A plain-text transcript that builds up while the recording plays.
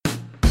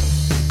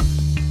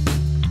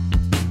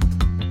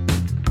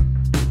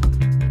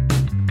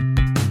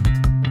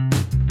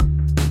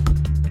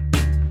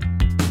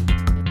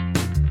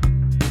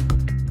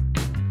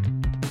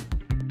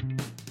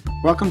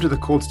Welcome to the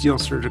Cold Steel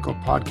Surgical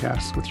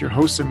Podcast with your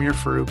hosts Amir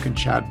Farouk and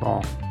Chad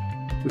Ball.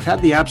 We've had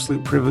the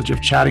absolute privilege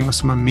of chatting with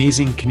some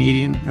amazing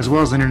Canadian as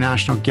well as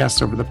international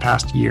guests over the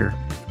past year.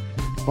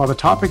 While the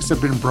topics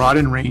have been broad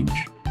in range,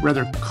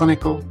 whether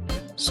clinical,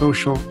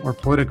 social, or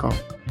political,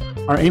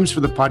 our aims for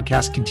the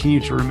podcast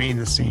continue to remain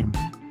the same.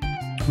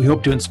 We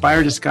hope to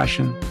inspire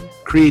discussion,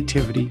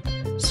 creativity,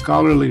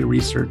 scholarly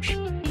research,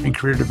 and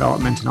career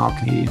development in all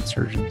Canadian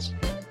surgeons.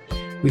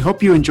 We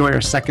hope you enjoy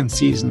our second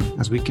season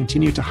as we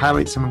continue to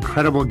highlight some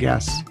incredible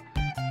guests,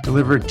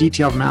 deliver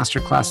detailed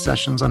masterclass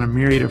sessions on a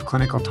myriad of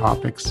clinical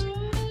topics,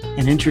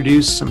 and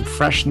introduce some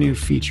fresh new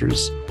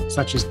features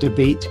such as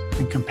debate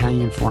and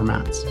companion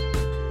formats.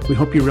 We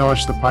hope you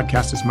relish the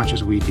podcast as much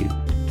as we do.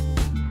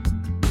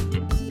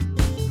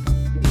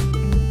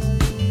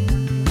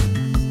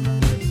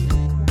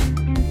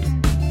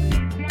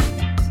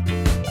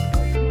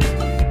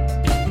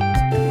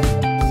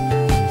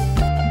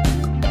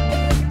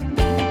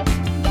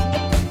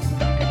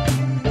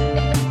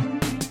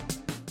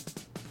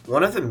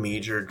 One of the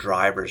major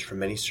drivers for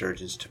many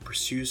surgeons to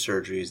pursue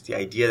surgery is the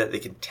idea that they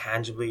can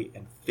tangibly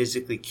and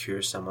physically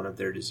cure someone of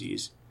their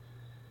disease.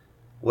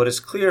 What is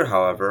clear,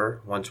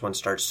 however, once one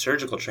starts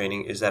surgical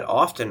training is that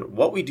often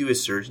what we do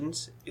as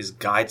surgeons is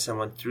guide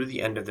someone through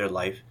the end of their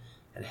life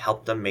and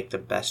help them make the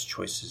best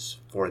choices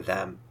for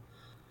them.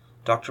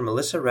 Dr.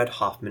 Melissa Red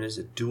Hoffman is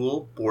a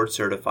dual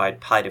board-certified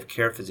palliative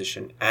care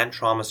physician and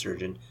trauma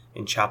surgeon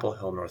in Chapel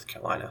Hill, North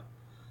Carolina.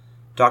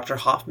 Dr.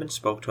 Hoffman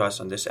spoke to us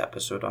on this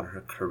episode on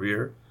her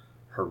career,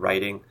 her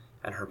writing,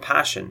 and her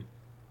passion,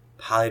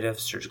 palliative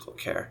surgical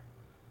care.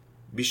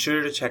 Be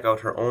sure to check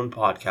out her own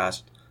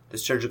podcast, the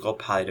Surgical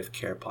Palliative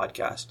Care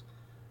Podcast.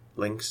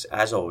 Links,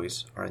 as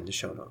always, are in the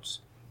show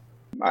notes.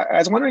 I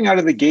was wondering out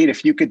of the gate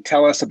if you could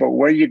tell us about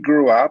where you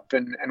grew up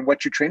and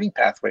what your training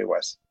pathway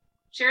was.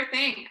 Sure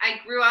thing.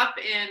 I grew up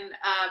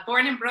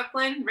born in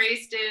Brooklyn,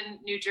 raised in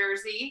New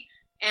Jersey.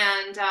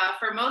 And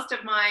for most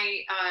of my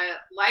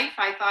life,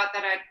 I thought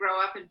that I'd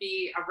grow up and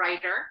be a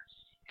writer.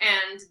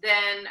 And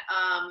then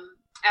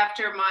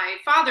after my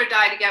father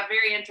died, I got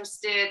very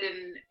interested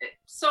in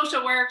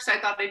social work. So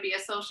I thought I'd be a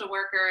social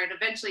worker and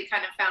eventually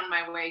kind of found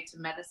my way to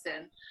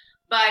medicine.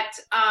 But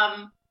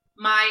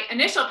my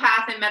initial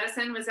path in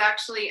medicine was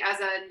actually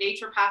as a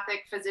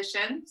naturopathic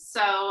physician.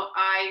 So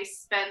I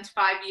spent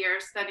 5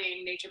 years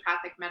studying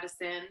naturopathic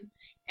medicine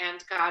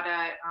and got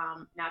a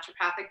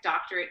naturopathic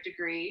doctorate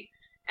degree.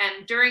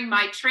 And during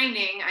my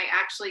training, I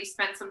actually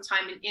spent some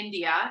time in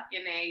India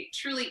in a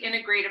truly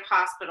integrative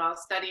hospital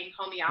studying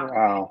homeopathy.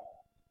 Wow.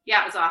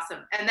 Yeah, it was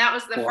awesome. And that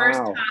was the first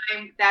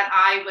time that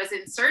I was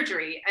in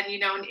surgery. And,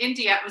 in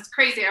India, it was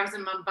crazy. I was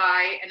in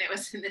Mumbai, and it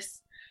was in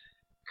this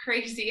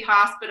crazy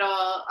hospital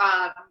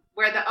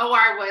where the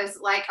OR was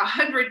like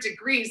 100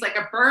 degrees, like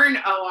a burn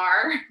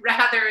OR,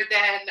 rather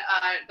than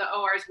the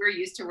ORs we're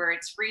used to where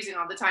it's freezing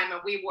all the time.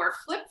 And we wore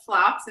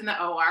flip-flops in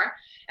the OR.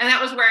 And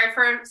that was where I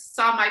first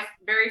saw my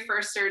very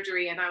first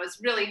surgery. And I was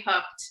really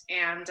hooked.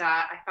 And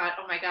I thought,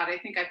 oh my God, I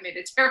think I've made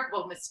a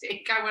terrible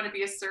mistake. I want to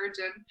be a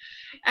surgeon.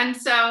 And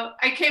so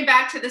I came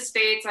back to the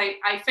States.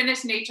 I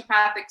finished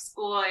naturopathic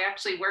school. I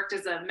actually worked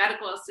as a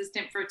medical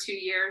assistant for 2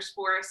 years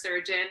for a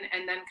surgeon,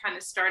 and then kind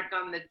of started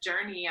on the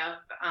journey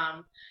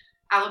of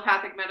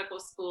allopathic medical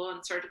school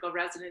and surgical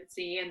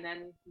residency, and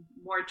then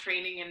more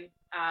training in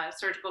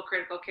surgical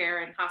critical care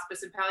and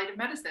hospice and palliative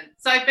medicine.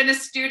 So I've been a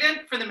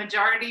student for the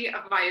majority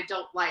of my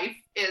adult life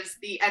is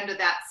the end of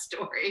that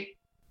story.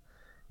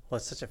 Well,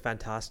 it's such a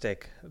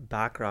fantastic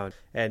background,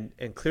 and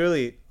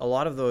clearly a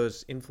lot of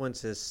those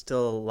influences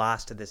still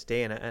last to this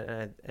day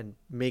and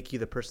make you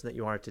the person that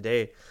you are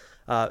today.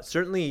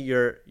 Certainly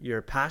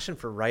your passion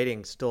for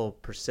writing still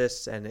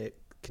persists, and it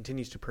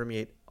continues to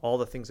permeate all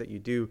the things that you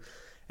do.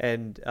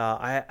 And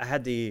I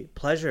had the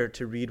pleasure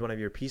to read one of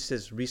your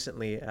pieces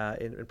recently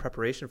in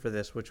preparation for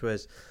this, which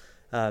was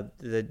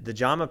the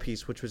JAMA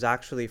piece, which was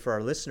actually, for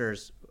our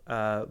listeners,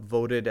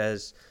 voted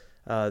as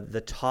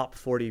the top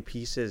 40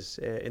 pieces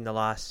in the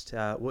last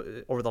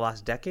over the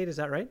last decade. Is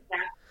that right?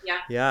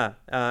 Yeah.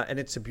 And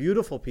it's a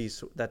beautiful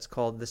piece that's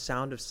called "The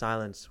Sound of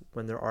Silence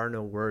When There Are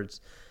No Words,"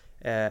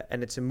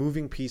 and it's a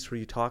moving piece where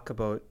you talk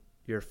about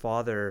your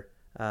father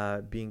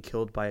being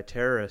killed by a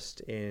terrorist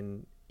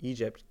in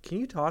Egypt. Can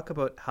you talk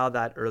about how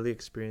that early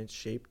experience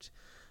shaped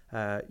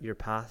your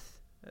path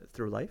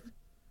through life?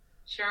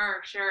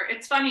 Sure.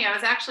 It's funny. I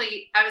was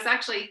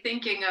actually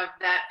thinking of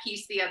that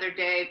piece the other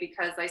day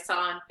because I saw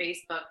on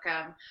Facebook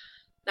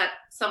that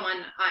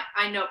someone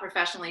I know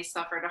professionally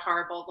suffered a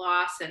horrible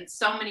loss, and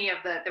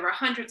there were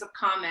hundreds of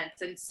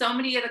comments, and so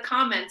many of the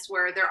comments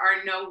were there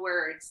are no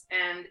words,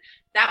 and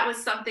that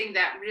was something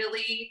that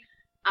really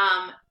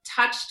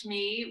touched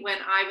me when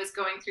I was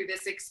going through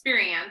this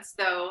experience,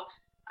 though.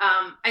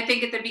 I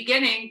think at the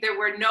beginning, there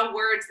were no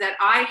words that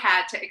I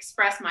had to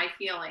express my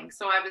feelings.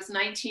 So I was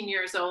 19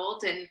 years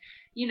old, and,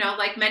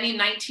 like many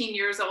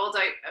 19-year-old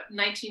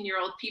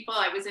people,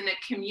 I was in a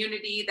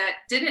community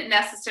that didn't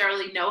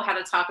necessarily know how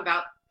to talk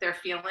about their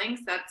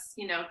feelings. That's,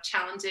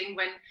 challenging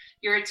when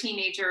you're a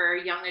teenager or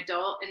a young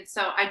adult. And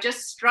so I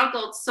just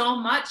struggled so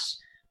much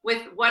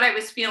with what I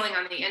was feeling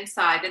on the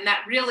inside. And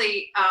that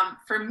really,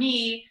 for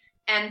me,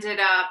 ended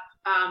up,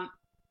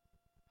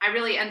 I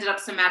really ended up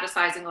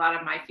somaticizing a lot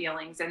of my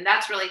feelings. And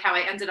that's really how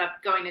I ended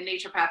up going to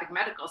naturopathic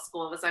medical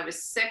school. Was I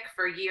was sick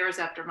for years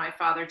after my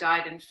father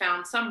died and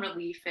found some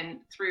relief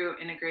through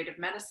integrative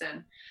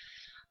medicine.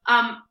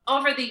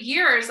 Over the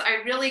years,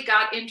 I really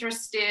got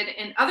interested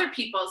in other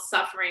people's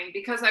suffering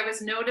because I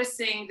was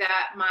noticing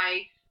that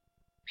my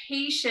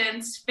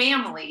patients'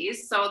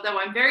 families, so though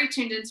I'm very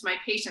tuned into my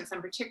patients,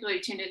 I'm particularly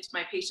tuned into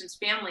my patients'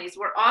 families,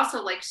 were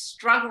also like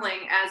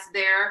struggling as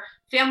their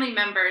family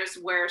members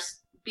were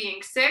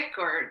being sick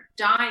or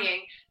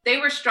dying. They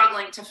were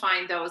struggling to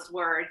find those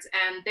words,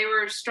 and they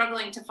were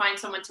struggling to find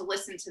someone to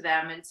listen to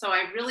them. And so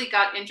I really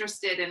got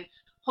interested in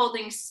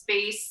holding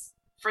space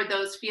for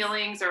those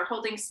feelings or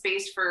holding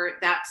space for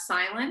that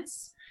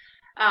silence.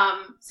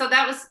 So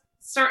that was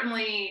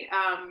certainly,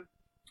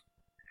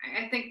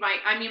 I think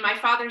my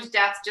father's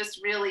death just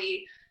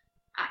really,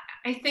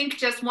 I think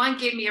just one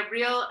gave me a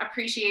real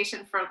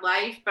appreciation for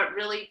life, but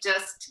really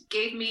just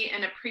gave me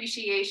an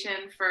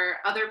appreciation for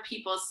other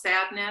people's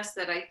sadness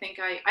that I think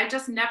I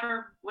just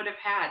never would have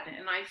had.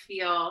 And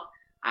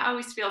I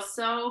always feel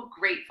so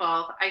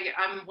grateful.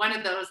 I'm one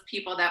of those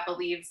people that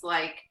believes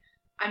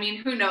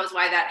who knows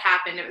why that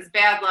happened? It was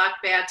bad luck,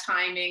 bad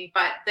timing,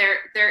 but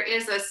there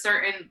is a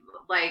certain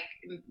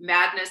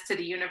madness to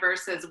the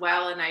universe as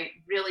well. And I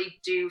really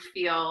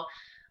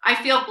I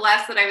feel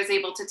blessed that I was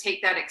able to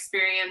take that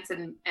experience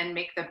and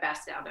make the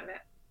best out of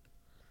it.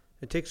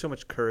 It takes so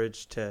much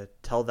courage to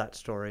tell that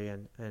story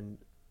and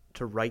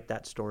to write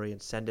that story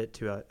and send it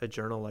to a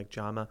journal like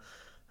JAMA.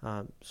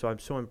 So I'm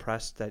so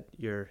impressed that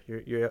you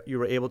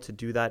were able to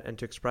do that and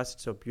to express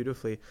it so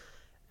beautifully.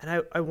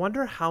 And I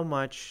wonder how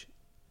much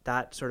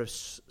that sort of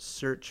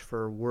search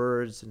for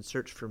words and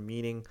search for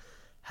meaning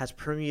has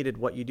permeated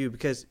what you do,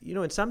 because,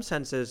 in some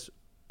senses,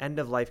 end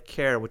of life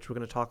care, which we're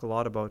going to talk a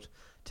lot about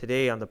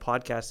today on the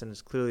podcast, and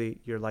is clearly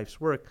your life's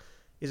work,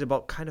 is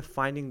about kind of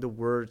finding the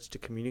words to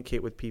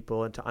communicate with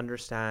people and to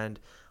understand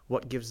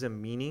what gives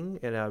them meaning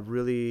in a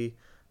really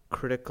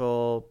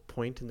critical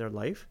point in their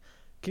life.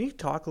 Can you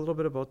talk a little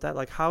bit about that?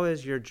 Like, how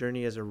has your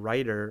journey as a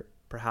writer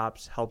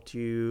perhaps helped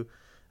you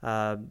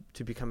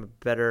to become a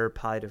better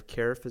palliative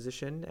care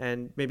physician,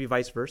 and maybe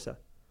vice versa?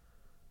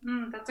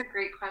 That's a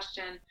great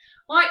question.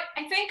 Well,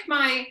 I think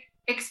my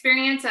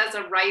experience as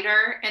a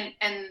writer,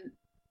 and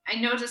I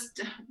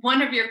noticed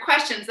one of your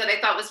questions that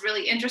I thought was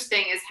really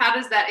interesting is, how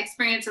does that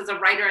experience as a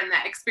writer and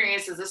that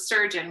experience as a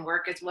surgeon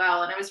work as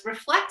well? And I was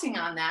reflecting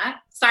on that.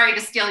 Sorry to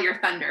steal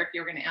your thunder if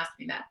you were going to ask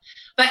me that.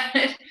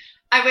 But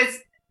I was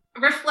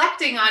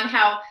reflecting on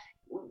how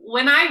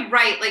when I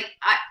write,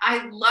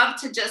 I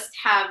love to just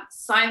have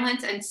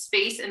silence and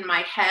space in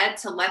my head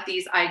to let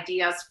these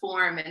ideas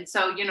form. And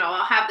so,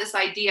 I'll have this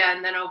idea,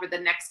 and then over the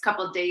next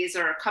couple of days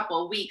or a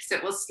couple of weeks,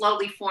 it will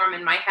slowly form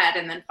in my head.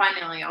 And then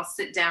finally I'll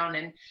sit down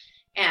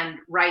and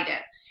write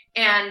it.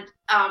 And,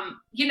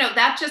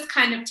 that just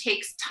kind of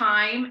takes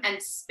time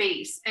and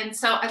space. And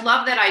so I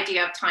love that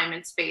idea of time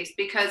and space,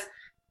 because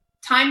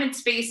time and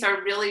space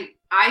are really,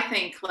 I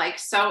think,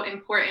 so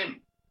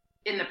important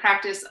in the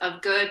practice of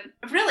good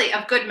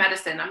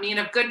medicine.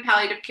 Of good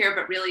palliative care,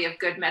 but really of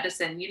good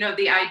medicine.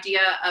 The idea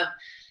of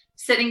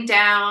sitting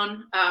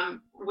down,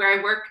 where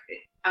I work,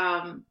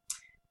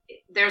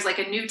 there's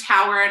a new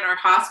tower in our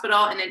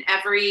hospital, and in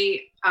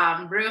every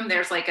room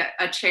there's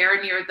a chair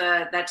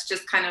that's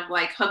just kind of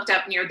hooked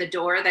up near the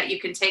door that you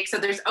can take. So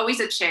there's always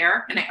a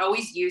chair, and I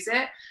always use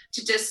it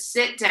to just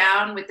sit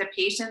down with the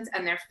patients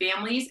and their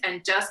families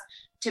and just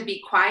to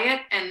be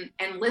quiet and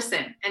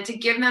listen, and to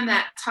give them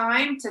that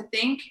time to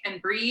think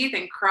and breathe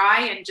and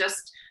cry and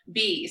just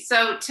be.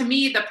 So to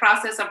me, the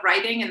process of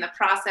writing and the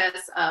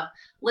process of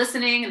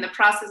listening and the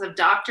process of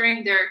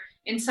doctoring, they're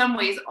in some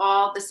ways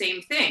all the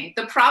same thing.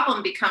 The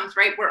problem becomes,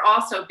 we're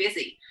all so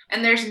busy,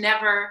 and there's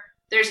never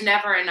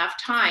enough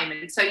time.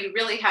 And so you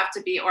really have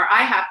to be, or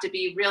I have to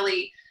be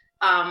really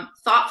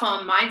thoughtful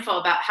and mindful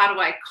about how do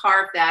I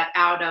carve that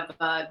out of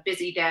a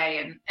busy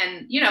day.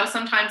 And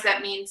sometimes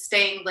that means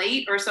staying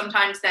late, or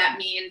sometimes that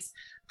means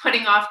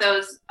putting off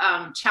those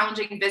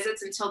challenging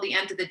visits until the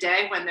end of the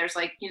day when there's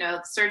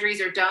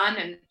surgeries are done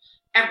and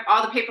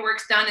all the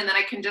paperwork's done, and then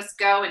I can just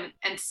go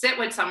and sit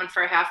with someone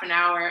for half an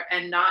hour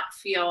and not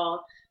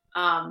feel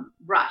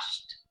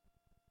rushed.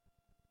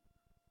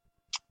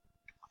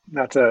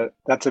 That's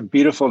a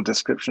beautiful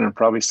description, and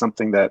probably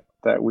something that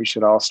we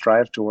should all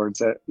strive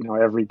towards.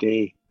 Every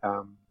day.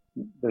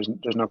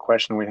 There's no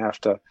question we have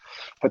to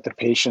put the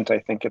patient, I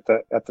think, at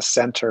the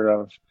center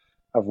of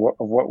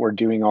what we're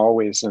doing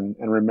always, and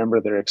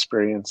remember their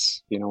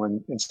experience.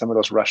 In some of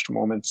those rushed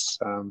moments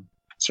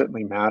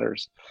certainly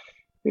matters.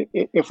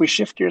 If we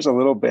shift gears a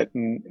little bit,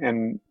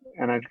 and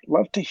I'd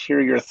love to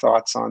hear your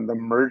thoughts on the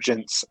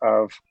emergence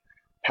of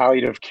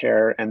palliative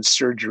care and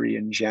surgery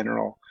in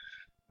general.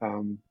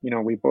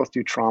 We both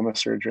do trauma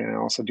surgery, and I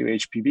also do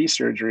HPB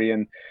surgery.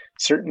 And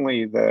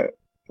certainly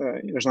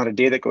there's not a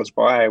day that goes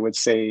by, I would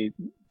say,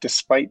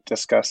 despite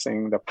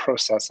discussing the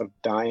process of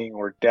dying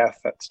or death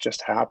that's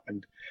just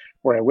happened,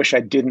 or I wish I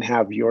didn't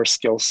have your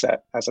skill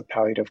set as a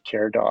palliative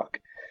care doc.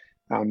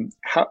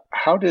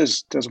 How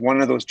does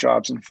one of those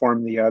jobs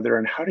inform the other,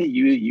 and how do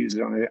you use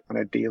it on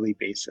a daily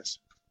basis?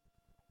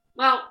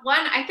 Well,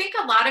 one, I think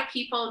a lot of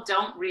people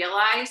don't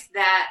realize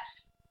that,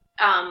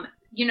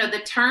 the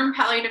term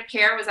palliative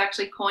care was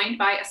actually coined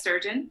by a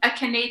surgeon, a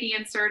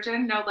Canadian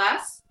surgeon, no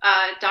less,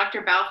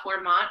 Dr.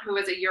 Balfour Mont, who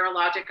was a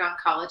urologic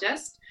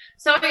oncologist.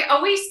 So I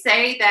always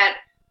say that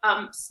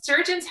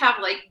surgeons have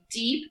like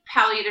deep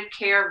palliative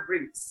care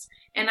roots.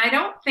 And I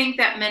don't think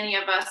that many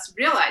of us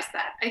realize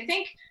that. I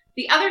think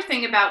the other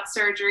thing about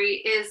surgery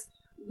is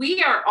we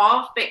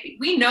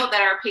know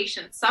that our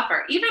patients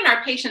suffer, even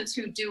our patients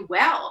who do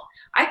well.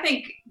 I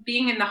think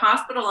being in the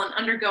hospital and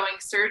undergoing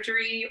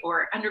surgery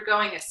or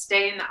undergoing a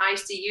stay in the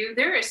ICU,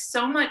 there is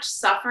so much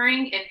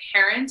suffering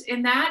inherent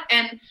in that.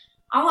 And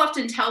I'll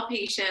often tell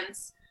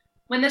patients,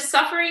 when the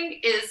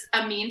suffering is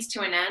a means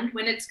to an end,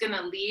 when it's going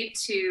to lead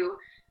to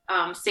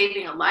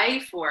saving a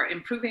life or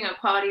improving a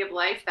quality of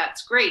life,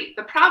 that's great.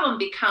 The problem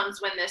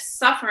becomes when this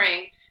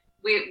suffering,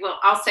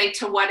 I'll say,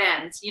 to what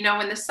end?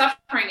 When the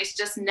suffering is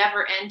just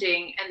never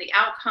ending and the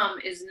outcome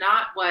is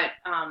not what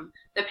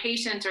the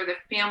patient or the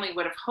family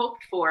would have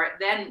hoped for,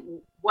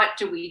 then what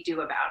do we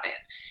do about it?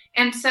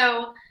 And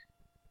so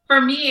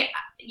for me,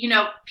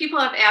 people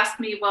have asked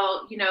me,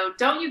 well,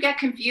 don't you get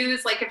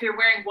confused, like if you're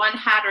wearing one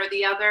hat or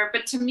the other?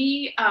 But to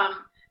me,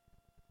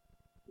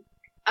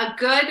 a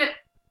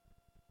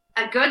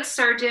good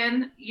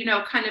surgeon,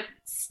 kind of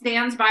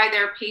stands by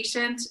their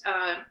patient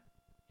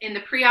in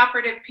the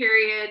preoperative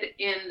period,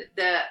 in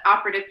the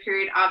operative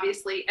period,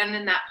 obviously, and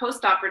then that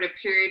postoperative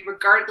period,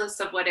 regardless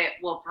of what it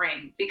will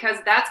bring, because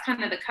that's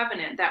kind of the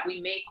covenant that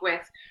we make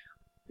with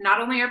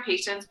not only our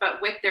patients,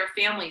 but with their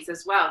families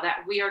as well,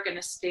 that we are going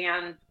to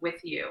stand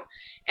with you.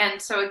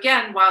 And so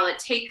again, while it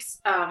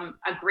takes a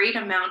great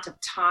amount of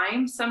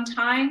time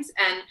sometimes,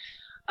 and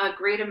a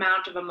great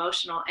amount of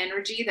emotional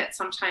energy that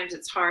sometimes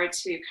it's hard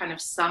to kind of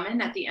summon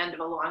at the end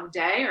of a long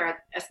day, or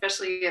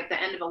especially at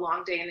the end of a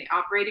long day in the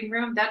operating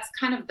room, that's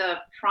kind of the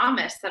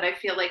promise that I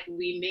feel like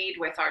we made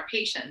with our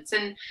patients.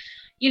 And,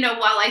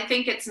 while I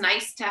think it's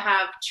nice to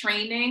have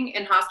training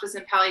in hospice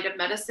and palliative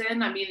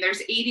medicine, I mean,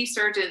 there's 80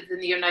 surgeons in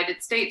the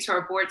United States who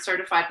are board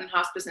certified in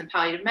hospice and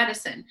palliative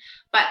medicine,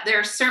 but there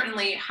are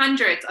certainly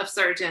hundreds of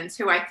surgeons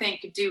who I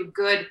think do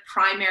good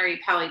primary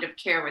palliative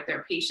care with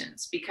their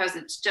patients, because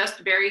it's just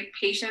very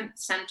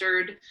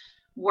patient-centered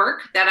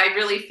work that I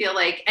really feel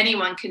like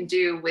anyone can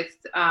do with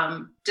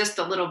just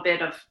a little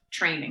bit of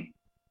training.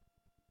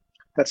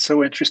 That's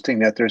so interesting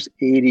that there's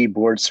 80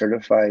 board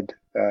certified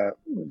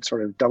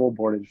sort of double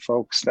boarded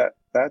folks.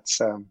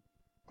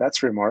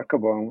 That's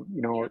remarkable.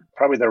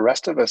 Probably the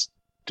rest of us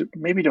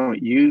maybe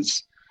don't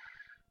use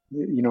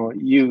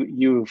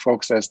you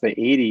folks as the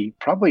 80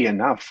 probably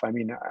enough. I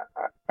mean,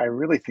 I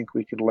really think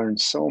we could learn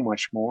so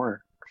much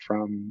more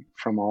from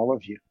all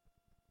of you.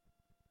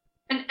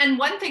 And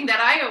one thing that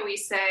I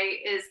always say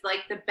is,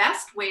 like, the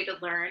best way to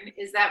learn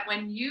is that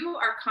when you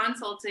are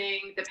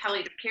consulting the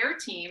palliative care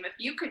team, if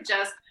you could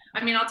just,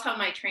 I'll tell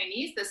my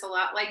trainees this a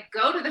lot, like,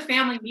 go to the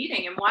family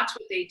meeting and watch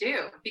what they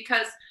do.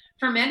 Because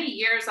for many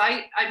years,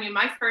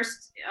 my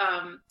first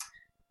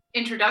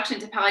introduction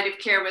to palliative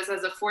care was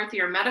as a fourth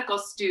year medical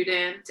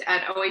student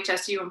at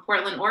OHSU in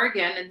Portland,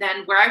 Oregon. And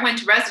then where I went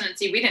to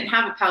residency, we didn't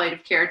have a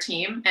palliative care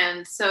team.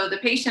 And so the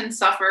patients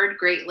suffered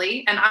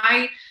greatly. And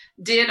I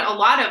did a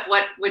lot of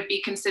what would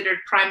be considered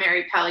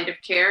primary palliative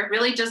care,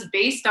 really just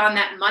based on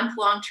that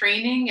month-long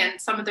training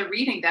and some of the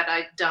reading that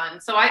I've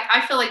done. So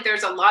I feel like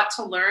there's a lot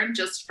to learn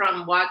just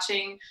from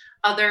watching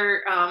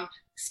other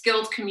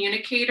skilled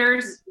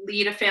communicators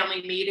lead a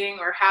family meeting,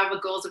 or have a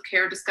goals of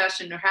care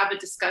discussion, or have a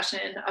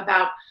discussion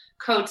about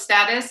code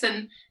status.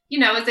 And, you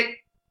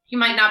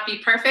might not be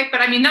perfect,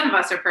 but none of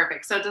us are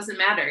perfect, so it doesn't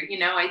matter.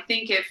 I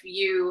think if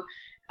you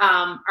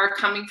are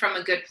coming from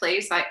a good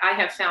place, I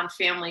have found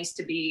families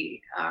to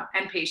be,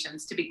 and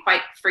patients to be,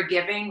 quite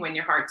forgiving when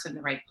your heart's in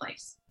the right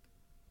place.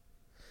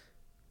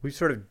 We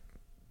sort of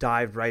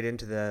dived right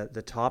into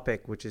the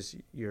topic, which is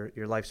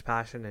your life's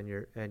passion,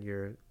 and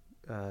your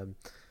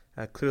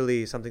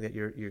clearly something that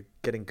you're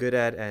getting good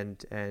at,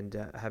 and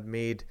have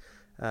made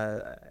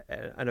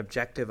an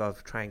objective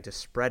of trying to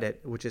spread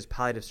it, which is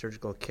palliative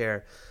surgical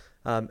care.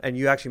 And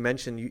you actually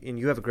mentioned,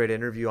 you have a great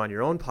interview on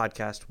your own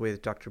podcast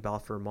with Dr.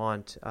 Balfour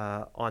Mont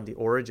on the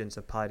origins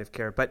of palliative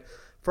care. But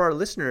for our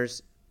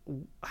listeners,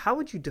 how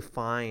would you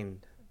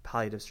define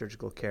palliative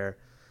surgical care,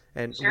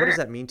 and Sure. What does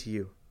that mean to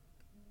you?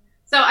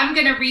 So I'm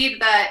going to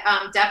read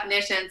the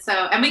definition.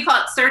 And we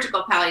call it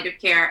surgical palliative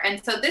care.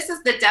 And so this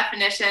is the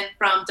definition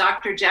from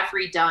Dr.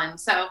 Jeffrey Dunn.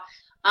 So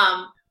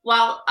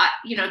while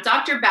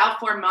Dr.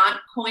 Balfour Mont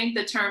coined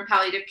the term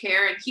palliative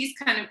care, and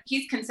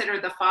he's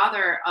considered the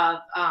father of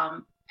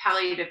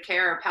palliative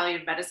care or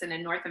palliative medicine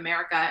in North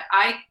America,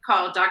 I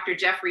call Dr.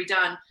 Jeffrey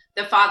Dunn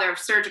the father of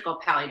surgical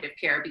palliative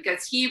care,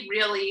 because he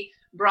really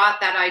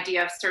brought that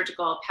idea of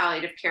surgical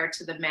palliative care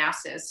to the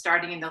masses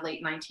starting in the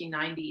late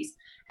 1990s.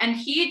 And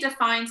he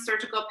defined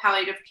surgical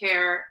palliative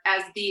care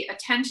as the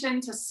attention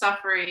to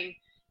suffering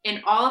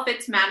in all of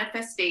its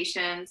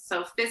manifestations,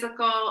 so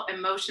physical,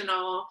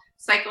 emotional,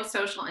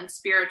 psychosocial, and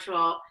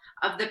spiritual,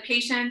 of the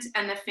patient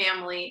and the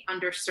family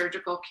under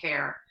surgical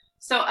care.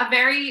 So a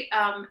very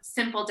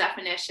simple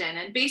definition.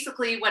 And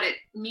basically what it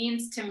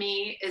means to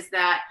me is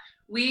that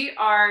we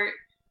are,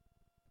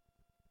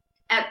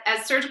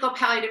 as surgical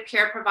palliative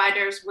care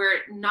providers, we're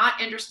not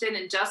interested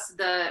in just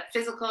the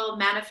physical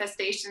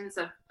manifestations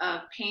of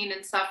pain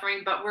and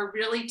suffering, but we're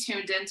really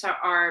tuned into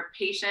our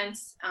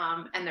patients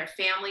and their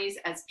families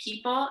as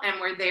people, and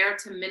we're there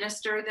to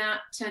minister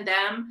to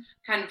them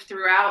kind of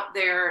throughout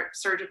their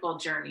surgical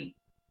journey.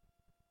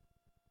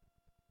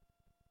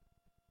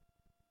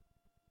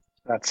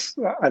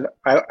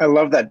 I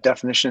love that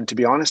definition. To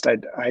be honest,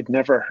 I'd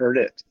never heard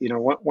it.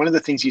 One of the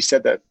things you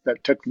said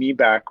that took me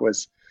back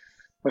was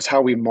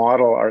how we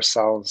model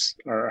ourselves,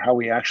 or how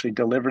we actually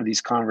deliver these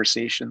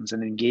conversations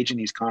and engage in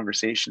these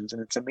conversations.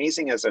 And it's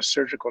amazing, as a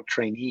surgical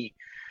trainee,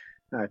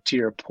 to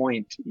your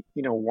point,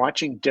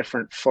 watching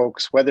different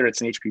folks, whether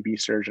it's an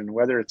HPB surgeon,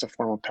 whether it's a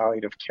formal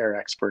palliative care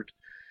expert,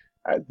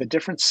 the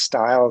different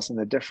styles and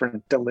the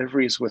different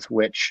deliveries with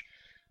which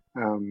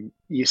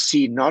you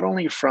see, not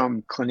only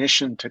from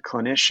clinician to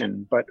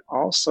clinician, but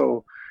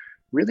also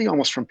really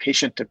almost from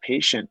patient to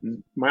patient.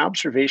 And my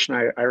observation,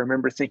 I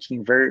remember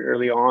thinking very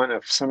early on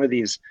of some of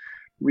these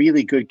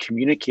really good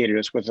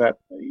communicators with that,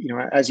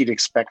 as you'd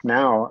expect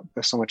now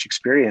with so much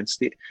experience,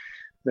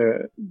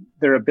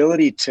 their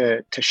ability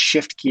to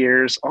shift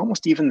gears,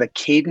 almost even the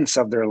cadence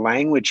of their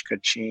language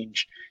could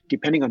change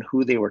depending on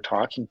who they were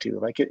talking to.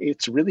 Like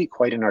it's really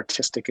quite an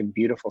artistic and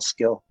beautiful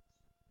skill.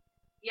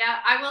 Yeah,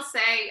 I will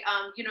say,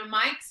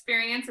 my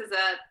experience as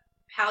a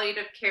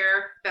palliative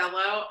care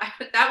fellow,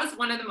 that was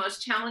one of the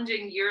most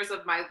challenging years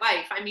of my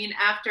life. I mean,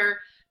 after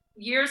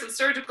years of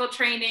surgical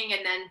training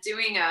and then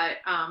doing a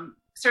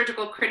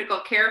surgical critical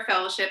care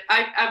fellowship,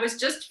 I was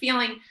just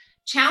feeling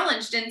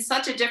challenged in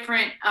such a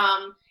different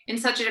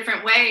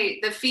way.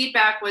 The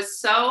feedback was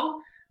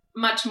so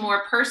much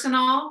more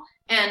personal,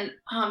 and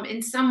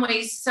in some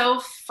ways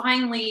so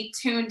finely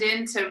tuned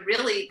into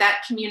really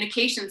that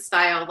communication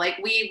style. Like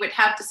we would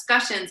have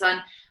discussions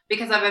on,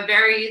 because I have a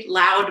very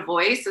loud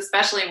voice,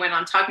 especially when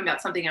I'm talking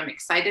about something I'm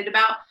excited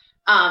about,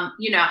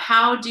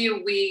 how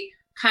do we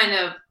kind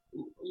of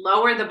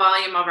lower the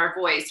volume of our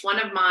voice? One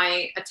of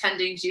my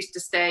attendings used to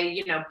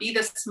say, be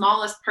the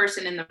smallest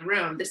person in the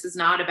room. This is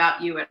not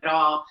about you at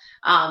all.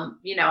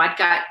 I'd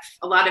got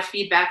a lot of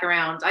feedback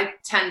around, I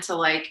tend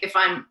to if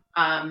I'm,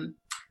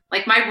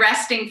 my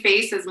resting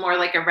face is more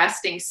like a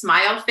resting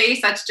smile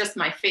face. That's just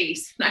my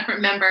face. And I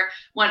remember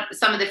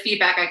some of the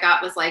feedback I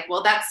got was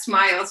well, that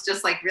smile is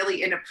just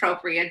really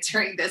inappropriate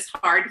during this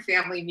hard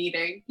family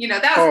meeting.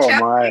 That was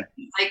challenging.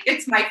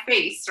 It's my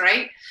face,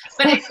 right?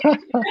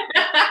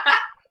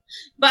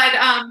 But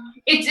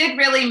it did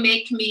really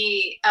make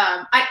me,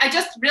 I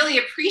just really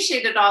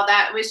appreciated all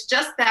that. It was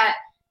just that,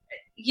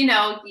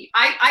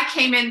 I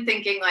came in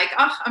thinking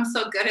oh, I'm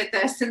so good at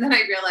this. And then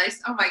I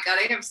realized, oh my God,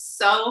 I have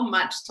so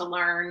much to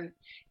learn.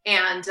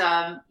 And,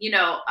 I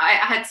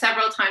had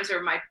several times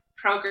where my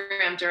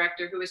program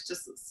director, who was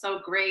just so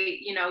great,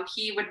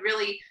 he would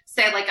really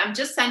say, I'm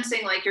just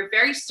sensing you're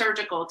very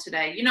surgical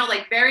today,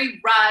 very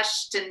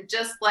rushed, and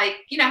just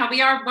how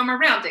we are when we're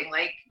rounding,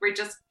 we're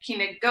just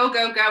go.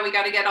 We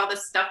got to get all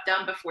this stuff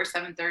done before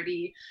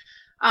 7:30.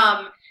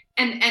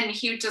 And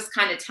he would just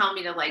kind of tell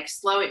me to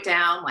slow it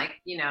down.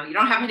 You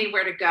don't have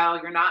anywhere to go.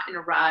 You're not in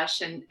a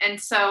rush.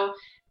 And so,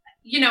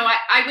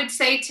 I would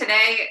say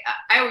today,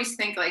 I always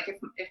think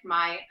if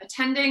my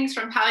attendings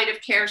from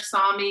palliative care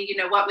saw me,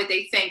 what would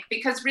they think?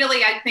 Because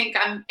really, I think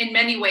I'm in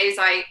many ways,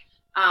 I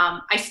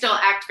still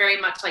act very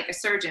much like a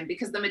surgeon,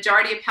 because the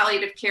majority of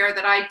palliative care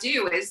that I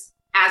do is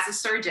as a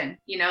surgeon,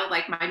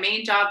 my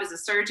main job is a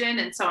surgeon.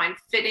 And so I'm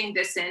fitting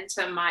this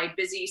into my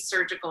busy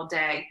surgical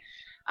day.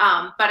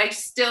 But I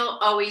still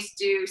always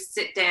do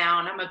sit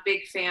down. I'm a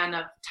big fan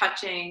of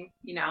touching,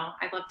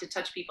 I love to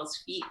touch people's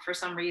feet for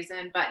some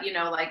reason, but,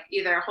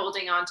 either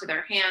holding on to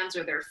their hands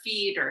or their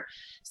feet, or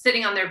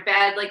sitting on their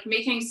bed,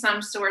 making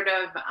some sort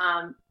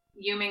of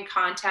human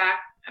contact,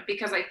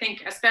 because I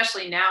think,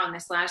 especially now in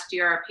this last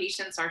year, our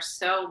patients are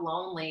so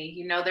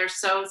lonely, they're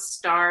so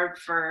starved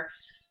for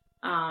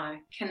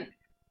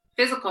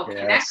physical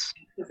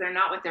connection, because they're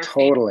not with their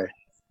totally. families.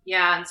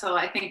 Yeah. And so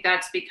I think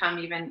that's become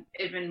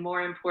even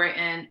more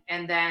important.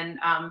 And then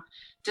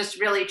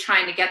just really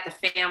trying to get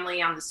the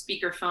family on the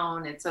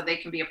speakerphone, and so they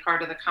can be a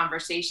part of the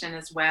conversation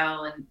as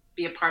well, and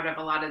be a part of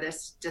a lot of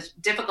this just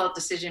difficult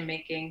decision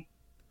making.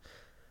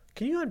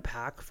 Can you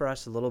unpack for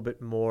us a little bit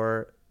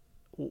more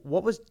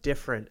what was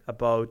different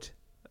about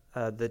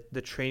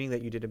the training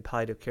that you did in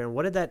palliative care, and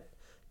what did that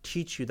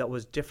teach you that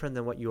was different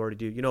than what you already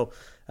do?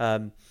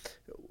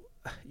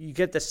 You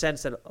get the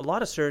sense that a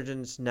lot of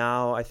surgeons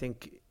now, I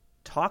think,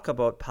 talk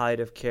about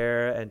palliative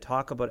care and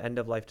talk about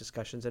end-of-life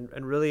discussions,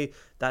 and really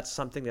that's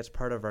something that's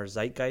part of our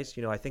zeitgeist.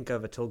 I think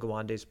of Atul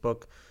Gawande's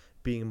book,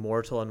 Being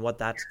Mortal, and what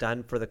that's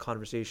done for the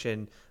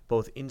conversation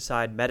both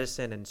inside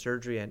medicine and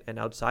surgery and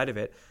outside of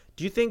it.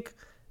 Do you think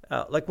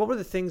like what were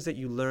the things that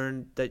you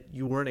learned that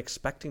you weren't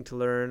expecting to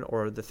learn,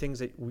 or the things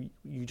that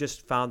you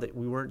just found that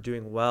we weren't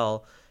doing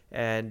well?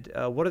 And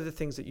what are the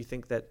things that you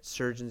think that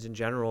surgeons in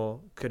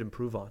general could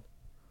improve on?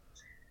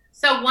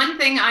 So one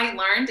thing I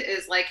learned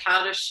is like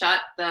how to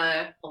shut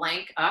the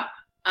blank up.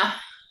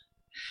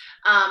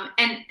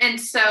 And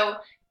so,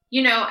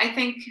 you know, I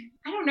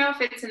don't know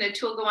if it's in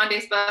Atul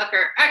Gawande's book,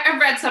 or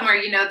I've read somewhere,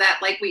 you know, that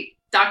like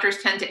doctors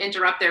tend to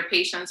interrupt their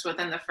patients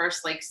within the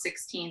first like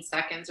 16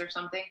 seconds or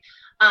something.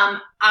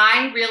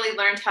 I really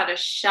learned how to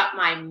shut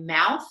my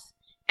mouth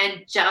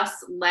and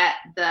just let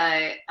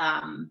the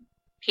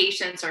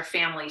patients or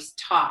families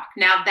talk.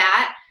 Now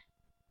that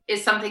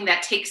is something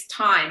that takes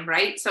time,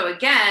 right? So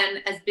again,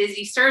 as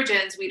busy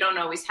surgeons, we don't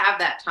always have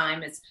that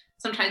time.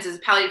 Sometimes as a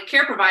palliative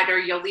care provider,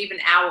 you'll leave an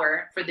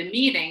hour for the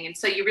meeting. And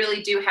so you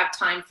really do have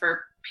time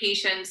for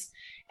patients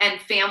and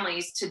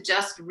families to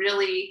just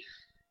really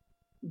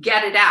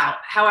get it out,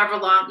 however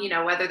long, you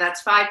know, whether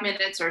that's 5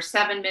 minutes or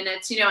 7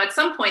 minutes, you know, at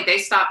some point they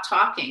stop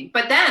talking.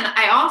 But then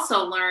I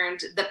also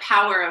learned the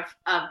power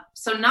of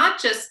so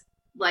not just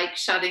like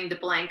shutting the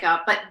blank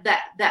up, but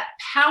that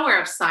power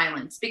of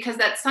silence, because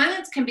that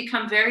silence can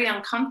become very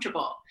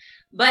uncomfortable.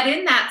 But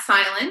in that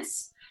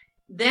silence,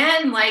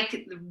 then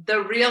like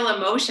the real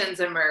emotions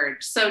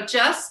emerge. So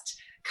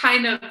just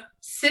kind of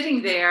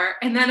sitting there,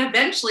 and then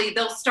eventually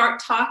they'll start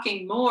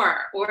talking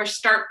more or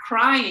start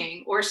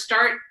crying or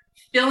start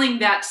filling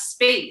that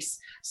space.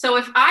 So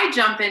if I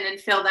jump in and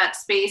fill that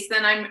space,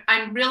 then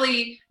I'm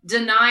really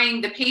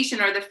denying the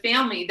patient or the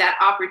family that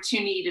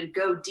opportunity to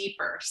go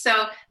deeper.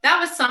 So that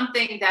was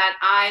something that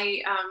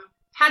I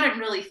hadn't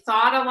really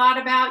thought a lot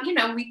about. You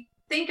know, we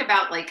think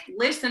about like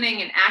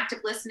listening and active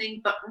listening,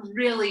 but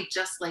really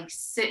just like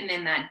sitting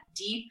in that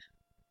deep,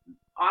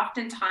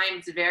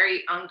 oftentimes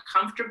very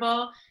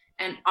uncomfortable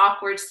and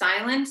awkward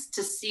silence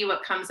to see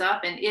what comes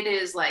up. And it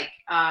is like,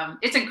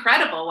 it's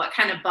incredible what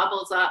kind of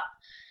bubbles up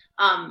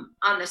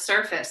on the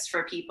surface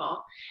for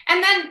people.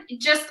 And then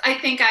just, I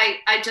think I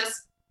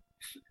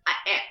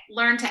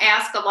learned to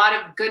ask a lot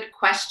of good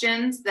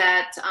questions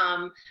that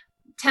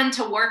tend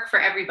to work for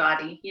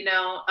everybody, you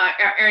know,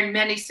 or in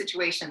many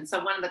situations.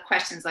 So one of the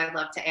questions I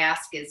love to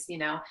ask is, you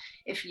know,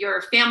 if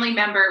your family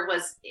member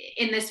was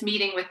in this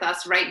meeting with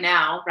us right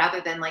now,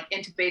 rather than like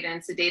intubated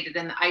and sedated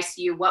in the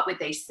ICU, what would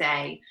they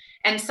say?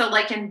 And so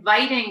like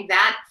inviting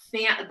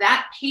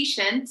that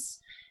patient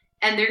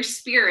and their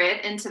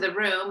spirit into the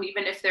room,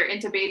 even if they're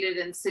intubated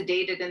and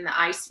sedated in the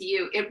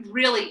ICU, it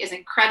really is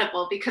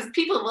incredible, because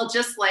people will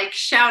just like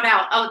shout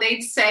out, oh, they'd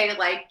say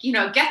like, you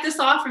know, get this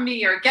off of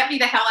me or get me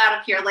the hell out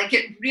of here. Like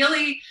it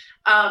really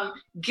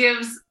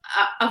gives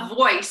a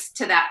voice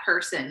to that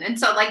person. And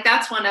so like,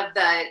 that's one of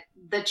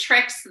the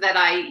tricks that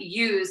I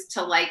use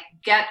to like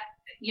get,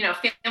 you know,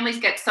 families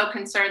get so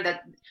concerned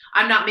that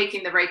I'm not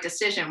making the right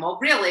decision. Well,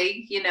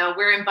 really, you know,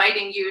 we're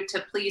inviting you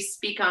to please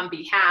speak on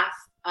behalf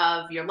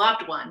of your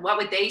loved one. What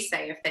would they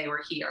say if they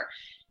were here?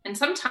 And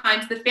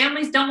sometimes the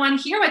families don't want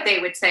to hear what they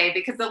would say,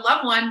 because the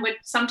loved one would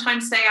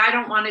sometimes say, I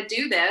don't want to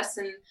do this.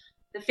 And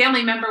the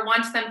family member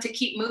wants them to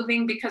keep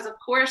moving because of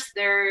course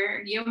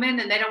they're human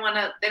and they don't want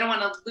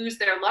to lose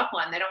their loved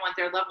one. They don't want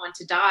their loved one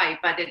to die.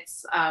 But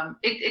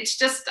it's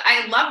just,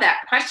 I love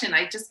that question.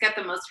 I just get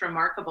the most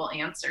remarkable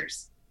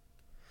answers.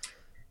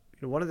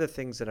 You know, one of the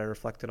things that I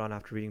reflected on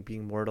after reading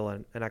Being Mortal,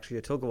 and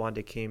actually Atul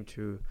Gawande came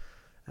to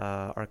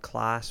our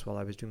class while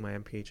I was doing my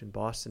MPH in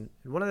Boston.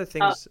 And one of the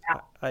things,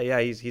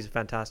 he's a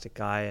fantastic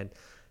guy and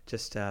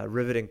just a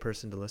riveting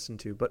person to listen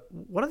to. But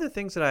one of the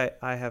things that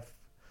I have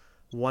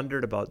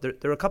wondered about, there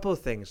are a couple of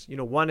things. You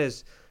know, one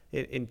is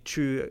in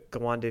true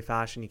Gawande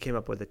fashion, he came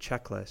up with a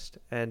checklist.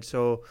 And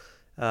so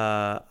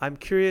I'm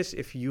curious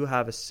if you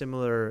have a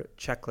similar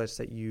checklist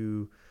that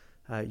you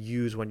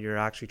use when you're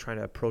actually trying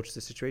to approach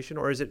the situation,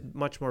 or is it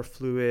much more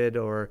fluid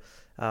or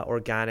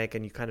organic,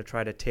 and you kind of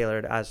try to tailor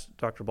it, as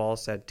Dr. Ball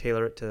said,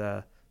 tailor it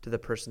to the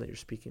person that you're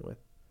speaking with?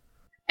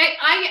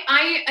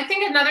 I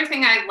think another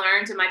thing I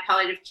learned in my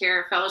palliative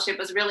care fellowship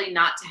was really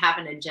not to have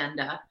an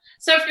agenda.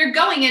 So if you're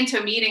going into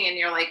a meeting and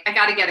you're like, I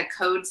got to get a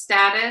code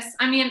status,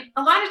 I mean,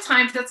 a lot of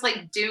times that's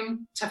like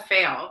doomed to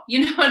fail.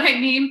 You know what I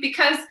mean?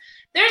 Because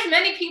there's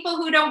many people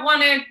who don't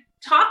want to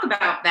talk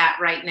about that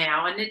right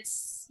now. And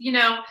it's, you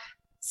know,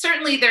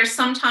 certainly there's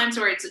some times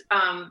where it's,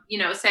 you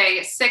know, say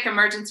a sick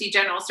emergency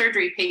general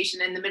surgery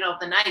patient in the middle of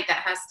the night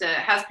that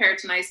has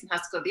peritonitis and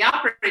has to go to the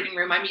operating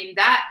room. I mean,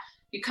 that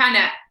you kind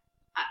of,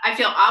 I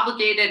feel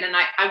obligated and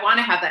I want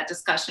to have that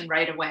discussion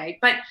right away.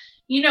 But,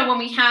 you know, when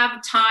we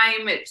have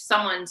time, if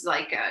someone's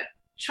like a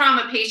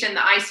trauma patient in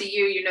the ICU,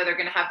 you know, they're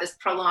going to have this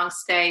prolonged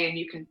stay and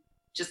you can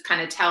just kind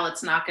of tell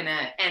it's not going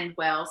to end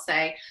well,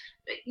 say.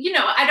 You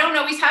know, I don't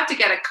always have to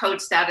get a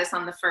code status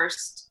on the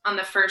first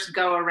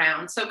go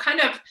around. So kind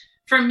of,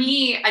 for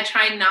me, I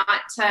try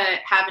not to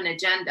have an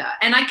agenda,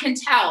 and I can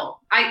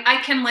tell.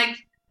 I can, like,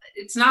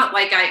 it's not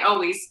like I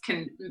always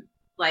can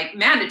like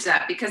manage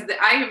that, because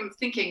I am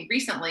thinking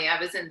recently I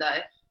was in the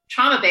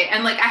trauma bait.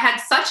 And like, I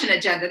had such an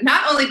agenda.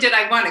 Not only did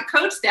I want a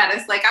coach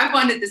status, like I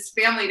wanted this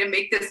family to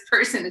make this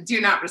person a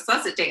do not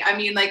resuscitate. I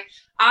mean, like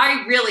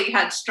I really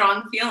had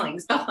strong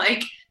feelings, but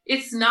like,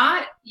 it's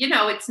not,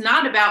 it's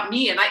not about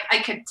me. And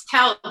I could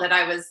tell that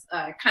I was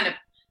I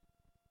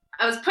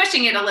was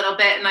pushing it a little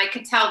bit, and I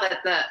could tell that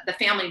the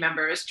family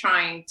member was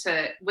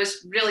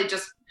really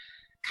just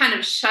kind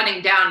of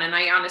shutting down, and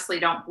I honestly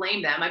don't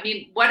blame them. I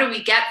mean, what do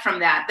we get from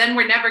that? Then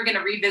we're never going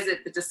to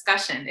revisit the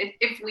discussion.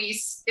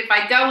 If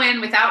I go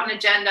in without an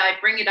agenda, I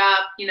bring it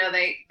up,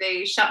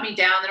 they shut me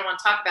down. They don't want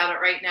to talk about it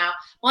right now.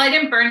 Well, I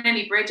didn't burn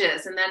any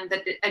bridges. And then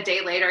a day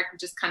later, I can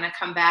just kind of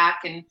come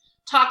back and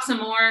talk some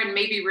more and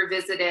maybe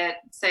revisit it,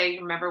 say,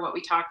 remember what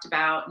we talked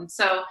about. And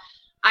so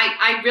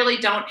I really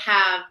don't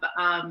have,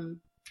 a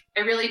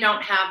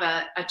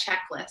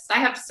checklist. I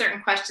have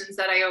certain questions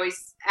that I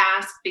always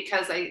ask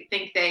because I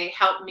think they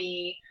help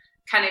me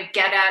kind of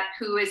get at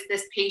who is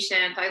this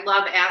patient. I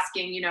love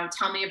asking,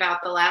 tell me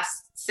about the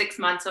last 6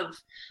 months of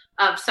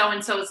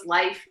so-and-so's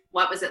life.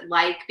 What was it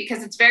like?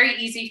 Because it's very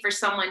easy for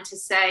someone to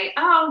say,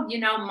 oh,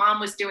 mom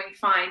was doing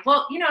fine.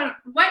 Well,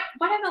 what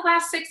have the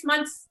last 6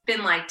 months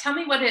been like? Tell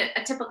me what a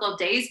typical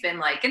day's been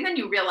like. And then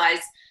you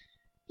realize,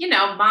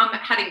 mom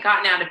hadn't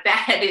gotten out of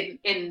bed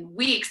in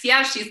weeks.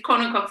 Yeah, she's quote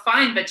unquote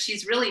fine, but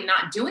she's really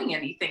not doing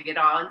anything at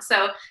all. And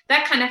so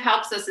that kind of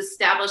helps us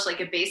establish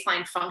like a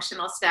baseline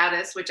functional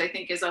status, which I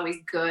think is always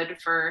good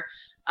for,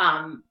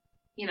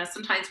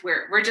 sometimes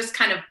we're just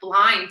kind of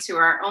blind to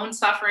our own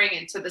suffering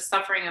and to the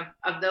suffering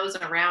of those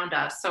around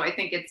us. So I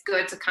think it's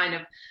good to kind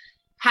of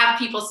have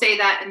people say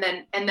that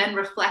and then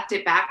reflect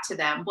it back to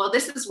them. Well,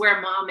 this is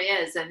where mom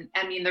is. And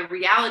I mean, the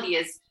reality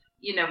is,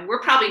 we're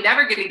probably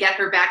never going to get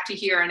her back to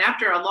here. And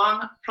after a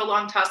long,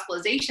 prolonged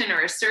hospitalization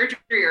or a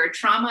surgery or a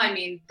trauma, I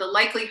mean, the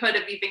likelihood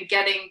of even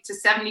getting to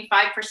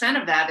 75%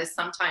 of that is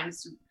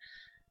sometimes,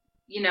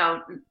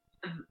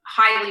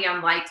 highly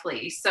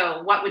unlikely.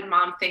 So what would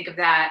mom think of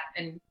that?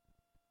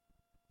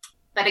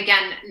 But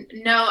again,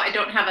 no, I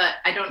don't have a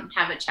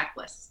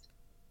checklist.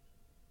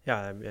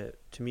 Yeah,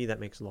 to me, that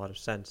makes a lot of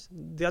sense.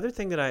 The other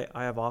thing that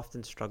I have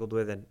often struggled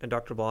with, and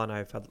Dr. Ball and I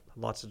have had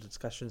lots of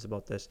discussions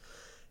about this,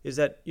 is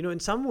that, in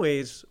some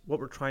ways, what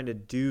we're trying to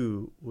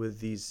do with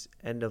these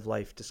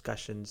end-of-life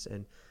discussions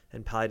and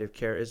palliative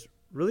care is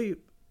really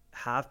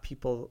have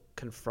people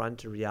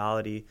confront a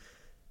reality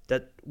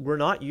that we're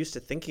not used to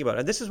thinking about.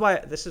 And this is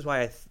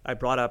why I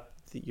brought up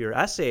your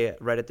essay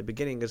right at the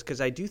beginning, is because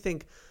I do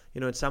think,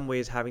 in some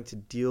ways, having to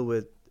deal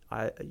with,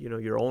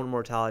 your own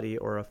mortality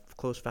or a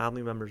close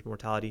family member's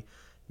mortality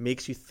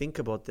makes you think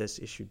about this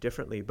issue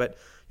differently. But,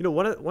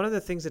 one of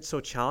the things that's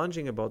so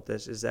challenging about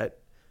this is that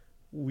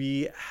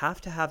we have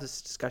to have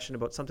this discussion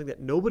about something that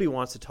nobody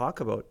wants to talk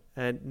about,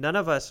 and none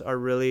of us are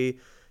really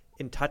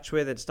in touch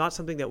with. It's not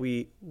something that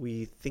we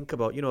think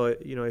about.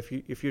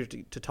 If you're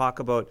to talk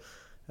about,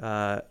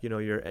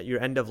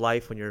 your end of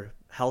life when you're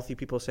healthy,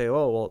 people say,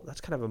 oh, well, that's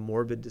kind of a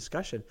morbid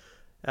discussion,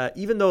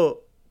 even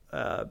though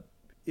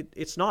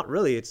it's not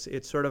really.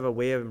 It's sort of a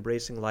way of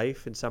embracing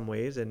life in some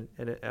ways, and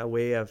a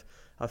way of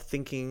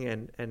thinking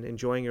and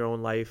enjoying your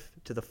own life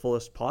to the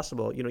fullest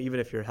possible. Even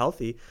if you're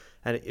healthy.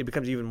 And it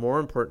becomes even more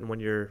important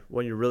when you're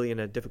really in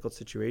a difficult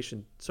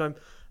situation. So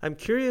I'm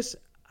curious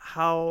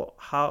how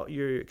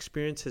your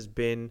experience has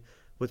been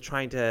with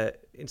trying to,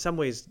 in some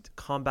ways,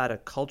 combat a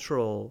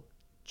cultural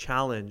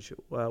challenge,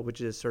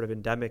 which is sort of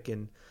endemic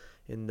in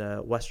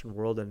the Western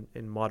world and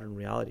in modern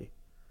reality.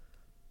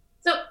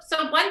 So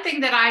one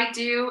thing that I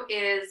do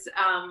is,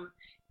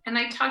 and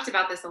I talked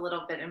about this a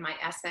little bit in my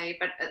essay,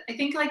 but I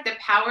think like the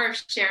power of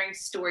sharing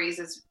stories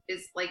is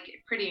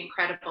like pretty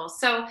incredible.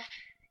 So,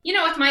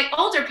 with my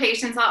older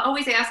patients, I'll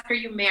always ask, are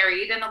you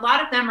married? And a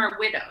lot of them are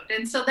widowed.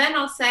 And so then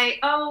I'll say,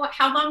 oh,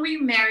 how long were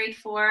you married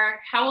for?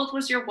 How old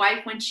was your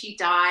wife when she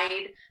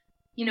died?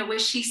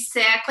 Was she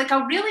sick? Like,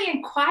 I'll really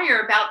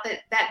inquire about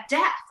that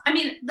death. I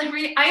mean,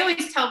 I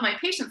always tell my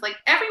patients, like,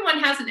 everyone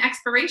has an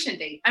expiration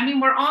date. I mean,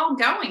 we're all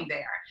going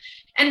there.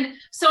 And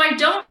so I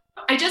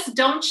just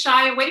don't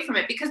shy away from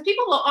it, because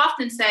people will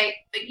often say,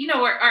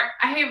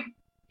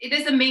 it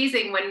is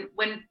amazing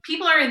when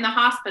people are in the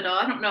hospital.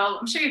 I don't know,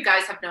 I'm sure you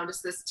guys have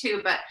noticed this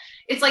too, but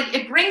it's like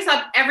it brings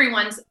up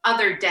everyone's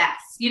other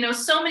deaths.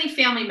 So many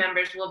family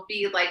members will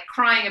be like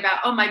crying about,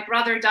 oh, my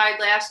brother died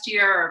last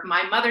year, or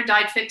my mother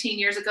died 15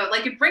 years ago.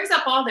 Like, it brings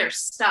up all their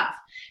stuff.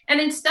 And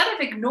instead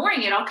of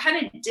ignoring it, I'll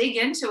kind of dig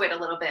into it a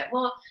little bit.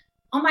 Well,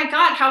 oh my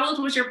God, how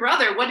old was your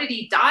brother? What did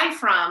he die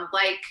from?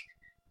 Like,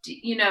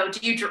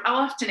 I'll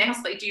often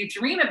ask, like, do you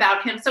dream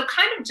about him? So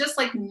kind of just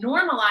like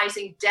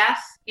normalizing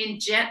death in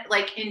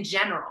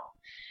general.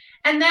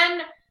 And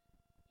then,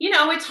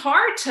 it's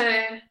hard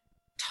to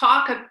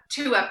talk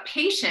to a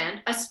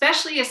patient,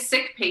 especially a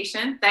sick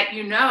patient that,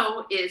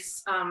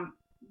 is,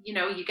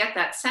 you get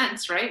that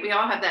sense, right? We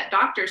all have that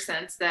doctor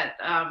sense that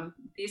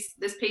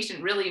this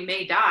patient really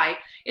may die.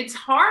 It's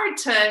hard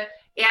to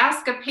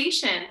ask a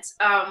patient,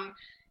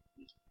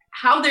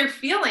 how they're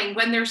feeling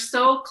when they're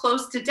so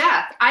close to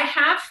death. I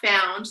have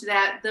found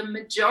that the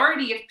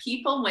majority of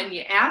people, when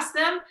you ask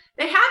them,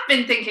 they have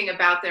been thinking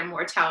about their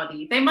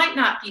mortality. They might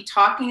not be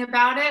talking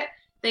about it.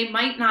 They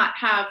might not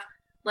have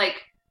like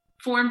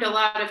formed a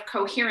lot of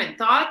coherent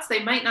thoughts.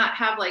 They might not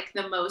have like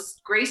the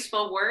most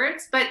graceful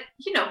words, but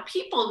you know,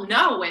 people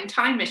know when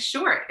time is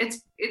short.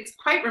 It's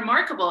quite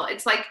remarkable.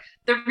 It's like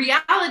the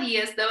reality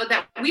is though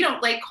that we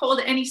don't like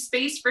hold any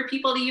space for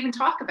people to even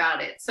talk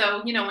about it.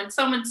 So, you know, when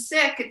someone's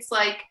sick, it's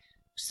like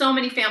so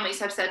many families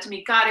have said to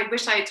me, God, I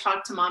wish I had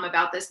talked to mom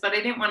about this, but I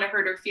didn't want to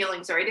hurt her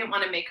feelings or I didn't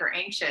want to make her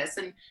anxious.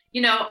 And,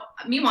 you know,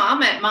 meanwhile,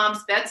 I'm at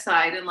mom's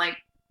bedside and like,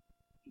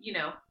 you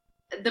know,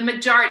 the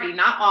majority,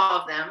 not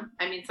all of them.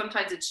 I mean,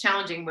 sometimes it's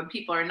challenging when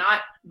people are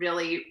not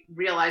really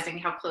realizing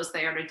how close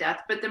they are to death,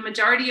 but the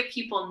majority of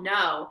people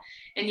know,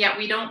 and yet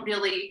we don't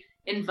really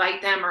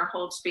invite them or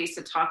hold space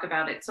to talk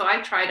about it. So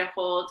I try to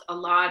hold a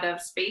lot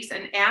of space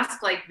and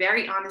ask like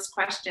very honest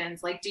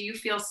questions, like, do you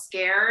feel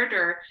scared,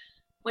 or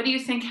what do you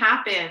think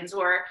happens?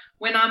 Or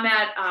when I'm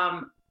at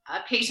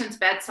a patient's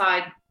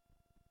bedside,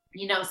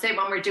 you know, say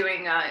when we're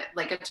doing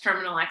like a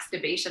terminal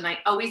extubation, I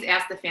always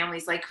ask the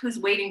families, like, who's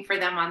waiting for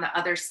them on the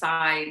other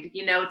side,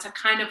 you know, to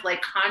kind of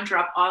like conjure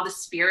up all the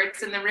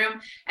spirits in the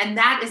room. And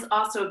that is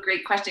also a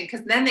great question,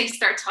 because then they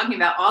start talking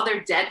about all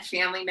their dead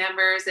family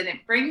members, and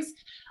it brings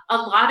a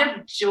lot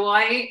of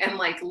joy and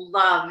like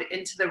love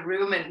into the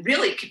room, and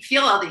really could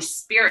feel all these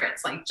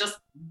spirits like just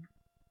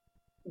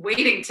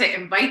waiting to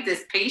invite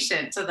this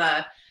patient to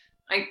the,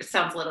 it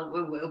sounds a little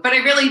woo-woo, but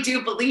I really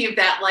do believe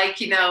that, like,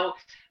 you know,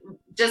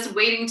 just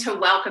waiting to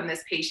welcome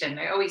this patient.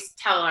 I always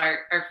tell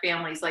our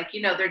families, like,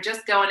 you know, they're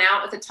just going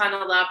out with a ton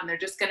of love and they're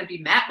just going to be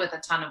met with a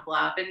ton of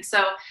love. And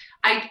so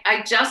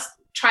I just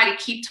try to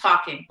keep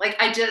talking.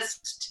 Like and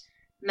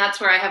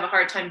that's where I have a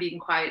hard time being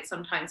quiet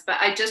sometimes, but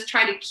I just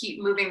try to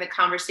keep moving the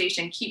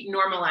conversation, keep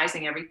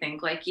normalizing everything.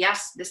 Like,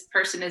 yes, this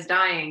person is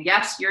dying.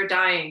 Yes, you're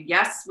dying.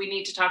 Yes, we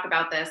need to talk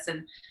about this.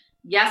 And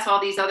yes, all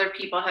these other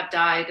people have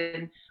died.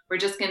 And we're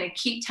just going to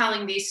keep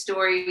telling these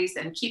stories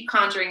and keep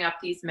conjuring up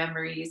these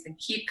memories and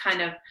keep kind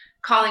of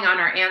calling on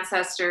our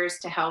ancestors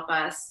to help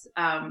us.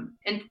 And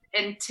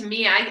to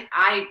me,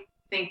 I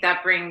think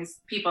that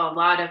brings people a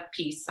lot of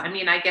peace. I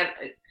mean, I get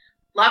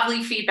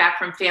lovely feedback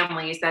from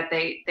families that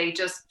they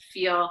just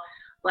feel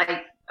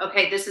like,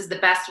 okay, this is the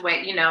best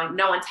way, you know,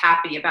 no one's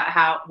happy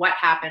about what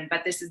happened,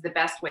 but this is the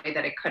best way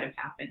that it could have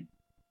happened.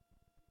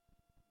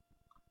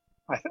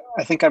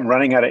 I think I'm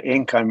running out of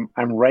ink. I'm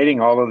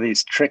writing all of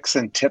these tricks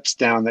and tips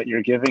down that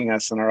you're giving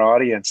us and our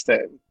audience.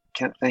 That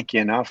can't thank you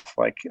enough.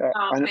 Like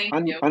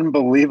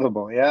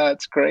unbelievable. Yeah,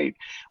 it's great.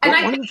 And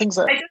one of the things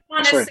I just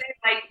want to say,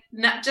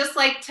 like, just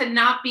like to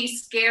not be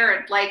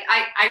scared. Like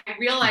I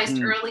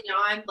realized early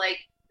on, like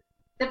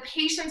the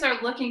patients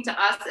are looking to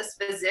us as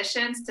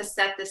physicians to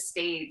set the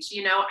stage.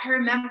 You know, I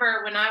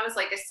remember when I was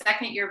like a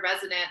second year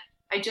resident,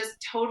 I just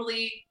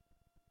totally.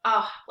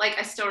 Like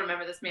I still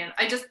remember this man.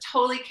 I just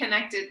totally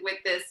connected with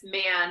this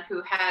man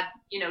who had,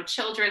 you know,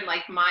 children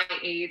like my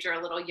age or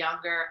a little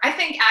younger. I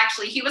think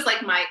actually he was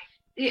like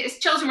his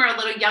children were a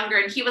little younger,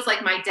 and he was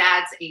like my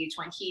dad's age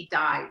when he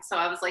died. So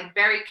I was like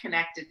very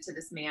connected to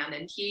this man.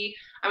 And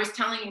I was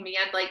telling him he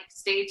had like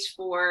stage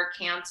 4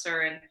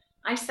 cancer. And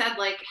I said,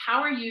 like,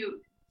 how are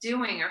you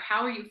doing, or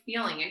how are you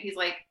feeling? And he's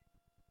like,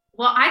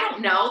 well, I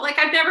don't know. Like,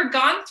 I've never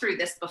gone through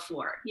this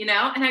before, you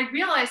know? And I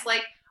realized,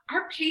 like,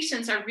 our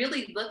patients are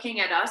really looking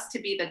at us to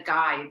be the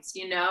guides,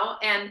 you know?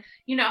 And,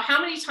 you know, how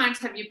many times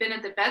have you been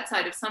at the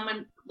bedside of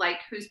someone like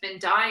who's been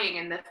dying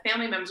and the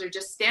family members are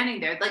just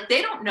standing there? Like,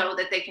 they don't know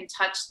that they can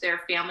touch their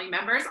family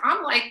members.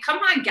 I'm like, come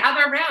on,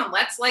 gather around.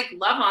 Let's like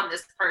love on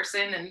this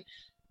person and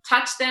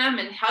touch them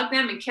and hug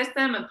them and kiss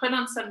them and put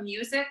on some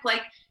music.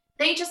 Like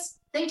they just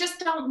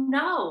don't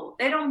know.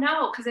 They don't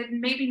know because they've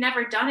maybe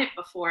never done it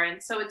before.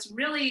 And so it's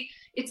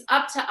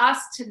up to us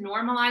to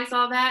normalize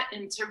all that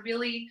and to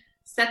really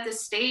set the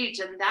stage.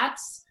 And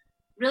that's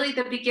really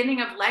the beginning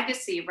of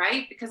legacy,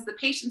 right? Because the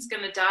patient's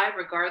going to die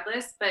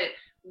regardless, but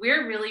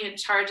we're really in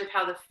charge of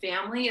how the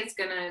family is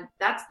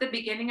that's the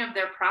beginning of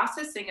their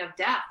processing of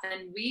death.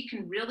 And we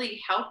can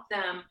really help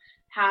them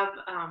have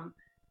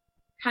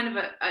kind of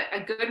a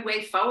good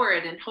way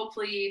forward and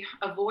hopefully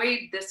avoid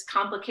this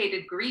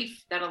complicated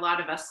grief that a lot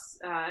of us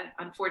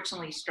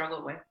unfortunately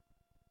struggle with.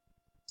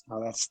 Oh,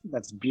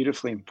 that's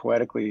beautifully and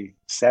poetically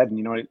said. And,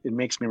 you know, it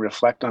makes me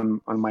reflect on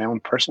my own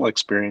personal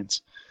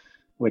experience,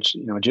 which,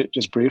 you know,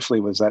 just briefly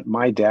was that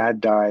my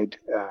dad died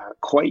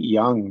quite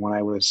young when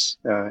I was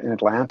in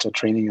Atlanta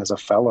training as a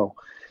fellow.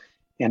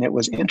 And it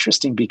was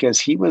interesting because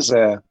he was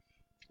an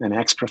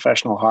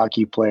ex-professional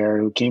hockey player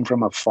who came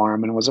from a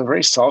farm and was a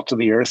very salt of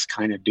the earth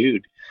kind of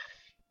dude.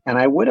 And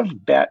I would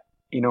have bet,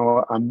 you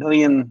know, $1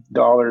 million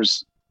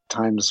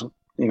times,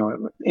 you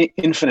know,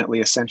 infinitely,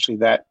 essentially,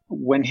 that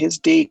when his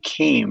day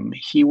came,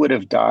 he would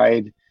have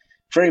died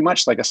very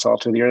much like a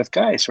salt of the earth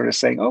guy, sort of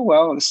saying, oh,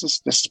 well, this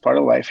is part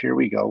of life. Here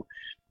we go.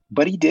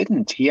 But he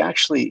didn't. He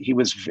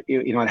was,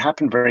 you know, it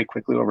happened very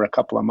quickly over a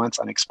couple of months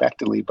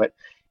unexpectedly, but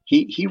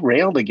he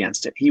railed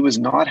against it. He was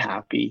not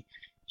happy.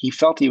 he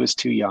felt he was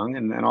too young,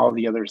 and all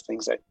the other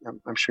things that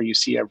I'm sure you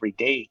see every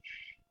day.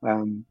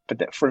 But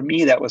that, for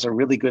me, that was a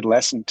really good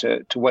lesson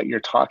to what you're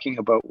talking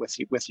about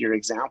with your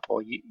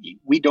example.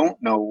 We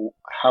don't know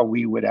how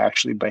we would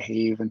actually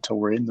behave until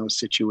we're in those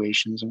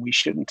situations, and we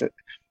shouldn't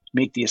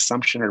make the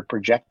assumption or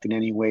project in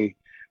any way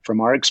from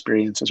our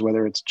experiences,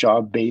 whether it's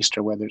job-based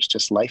or whether it's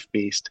just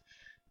life-based,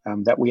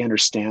 that we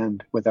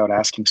understand without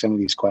asking some of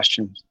these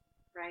questions.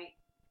 Right.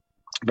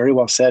 Very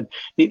well said.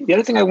 The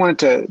other thing I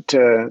wanted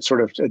to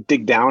sort of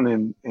dig down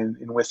in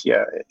with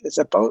you is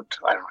about,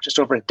 I don't know, just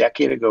over a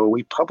decade ago,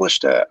 we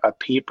published a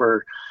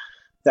paper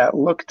that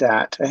looked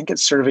at, I think it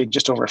surveyed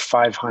just over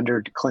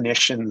 500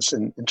 clinicians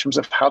in terms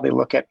of how they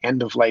look at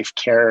end-of-life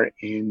care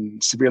in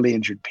severely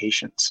injured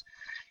patients.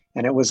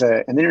 And it was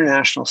an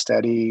international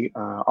study,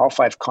 all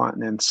 5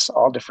 continents,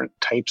 all different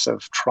types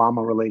of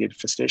trauma-related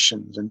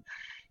physicians. And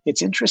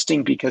it's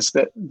interesting because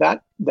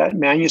that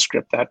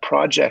manuscript, that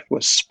project,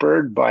 was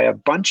spurred by a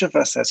bunch of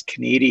us as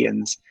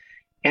Canadians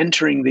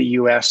entering the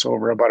US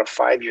over about a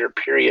 5-year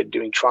period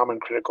doing trauma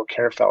and critical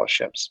care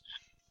fellowships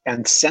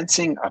and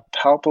sensing a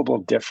palpable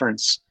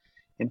difference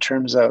in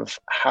terms of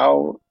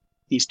how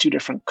these 2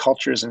 different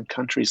cultures and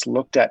countries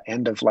looked at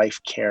end-of-life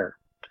care.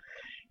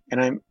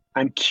 And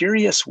I'm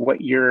curious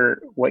what your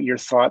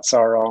thoughts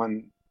are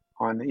on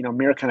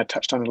Mira kind of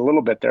touched on it a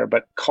little bit there,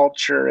 but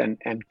culture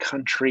and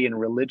country and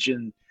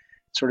religion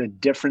sort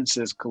of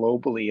differences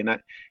globally. And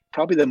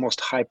probably the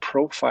most high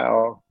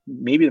profile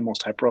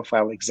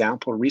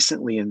example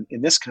recently in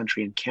this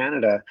country, in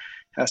Canada,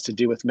 has to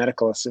do with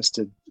medical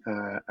assisted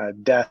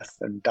death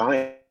and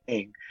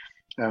dying.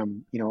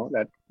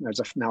 That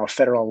there's now a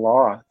federal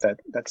law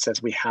that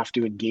says we have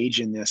to engage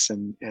in this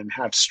and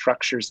have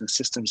structures and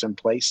systems in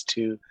place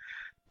to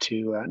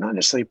not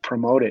necessarily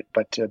promote it,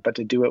 but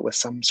to do it with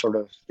some sort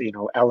of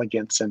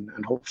elegance and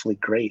hopefully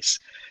grace.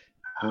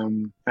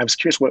 I was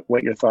curious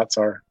what your thoughts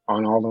are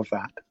on all of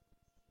that.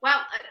 Well,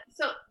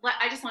 so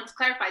I just want to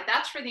clarify,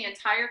 that's for the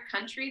entire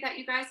country that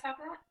you guys have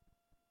that?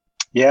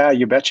 Yeah,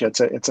 you betcha.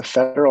 It's a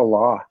federal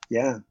law.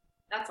 Yeah.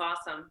 That's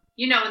awesome.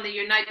 In the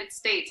United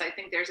States, I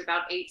think there's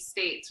about 8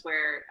 states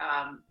where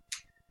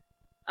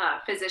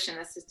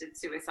physician-assisted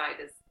suicide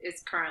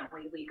is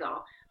currently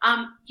legal.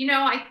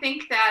 I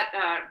think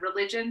that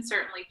religion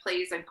certainly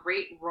plays a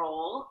great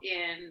role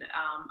in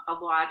a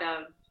lot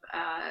of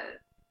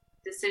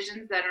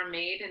decisions that are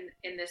made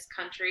in this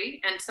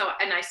country,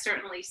 and I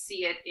certainly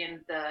see it in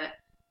the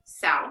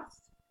South.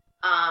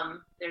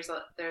 There's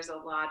a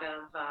lot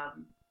of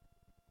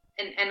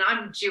and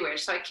I'm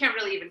Jewish, so I can't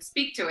really even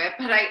speak to it,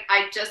 but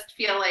I just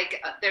feel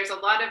like there's a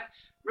lot of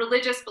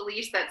religious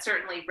beliefs that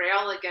certainly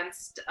rail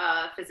against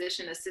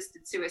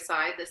physician-assisted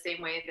suicide the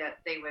same way that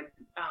they would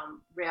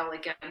rail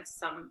against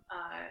some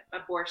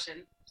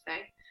abortion,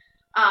 say.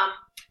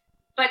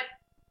 But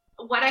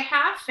what I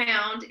have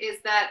found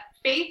is that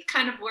faith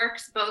kind of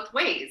works both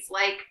ways,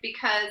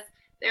 because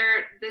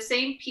they're the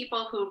same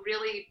people who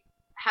really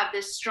have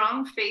this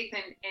strong faith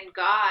in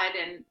God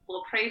and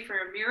will pray for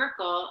a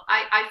miracle.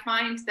 I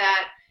find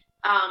that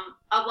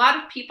a lot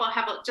of people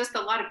have just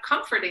a lot of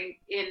comfort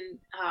in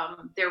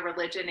their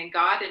religion and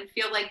God, and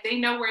feel like they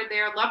know where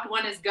their loved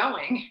one is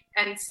going.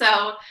 And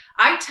so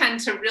I tend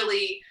to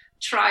really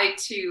try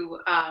to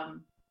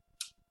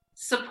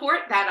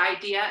support that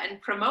idea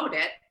and promote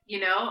it.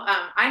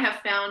 I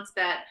have found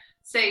that,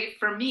 say,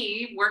 for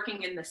me,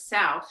 working in the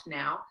South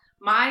now,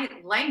 my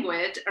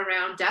language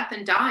around death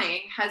and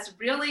dying has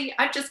really,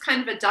 I've just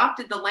kind of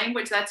adopted the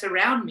language that's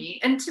around me.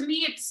 And to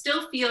me, it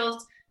still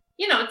feels,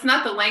 it's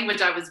not the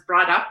language I was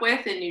brought up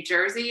with in New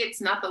Jersey.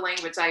 It's not the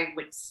language I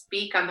would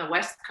speak on the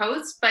West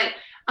Coast, but,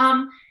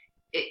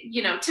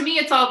 to me,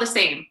 it's all the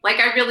same.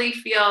 I really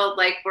feel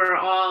like we're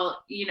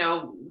all,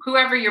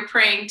 whoever you're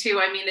praying to,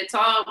 I mean, it's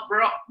all,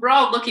 we're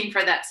all looking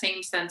for that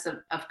same sense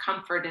of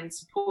comfort and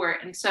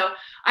support. And so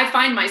I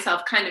find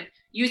myself kind of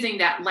using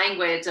that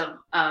language of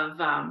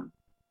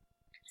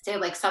say,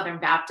 like Southern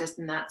Baptist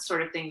and that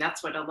sort of thing.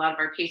 That's what a lot of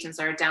our patients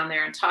are down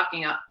there, and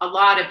talking a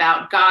lot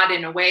about God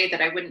in a way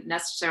that I wouldn't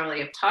necessarily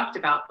have talked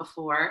about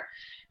before.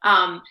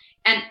 And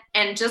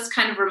just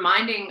kind of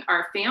reminding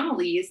our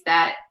families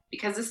that,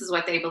 because this is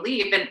what they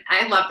believe, and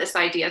I love this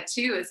idea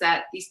too, is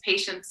that these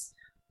patients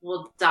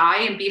will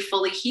die and be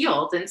fully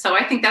healed. And so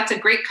I think that's a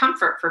great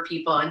comfort for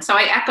people. And so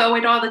I echo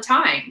it all the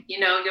time.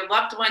 Your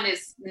loved one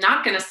is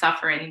not going to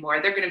suffer anymore.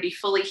 They're going to be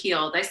fully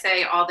healed. I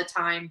say all the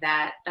time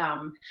that,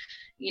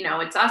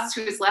 it's us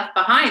who's left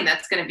behind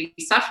that's going to be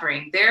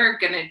suffering. They're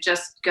going to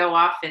just go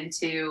off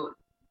into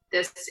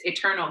this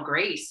eternal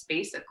grace,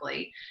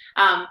 basically.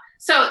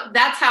 So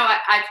that's how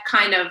I've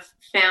kind of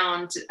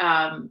found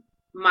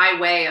my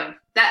way of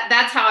that.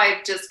 That's how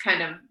I've just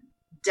kind of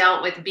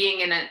dealt with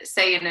being in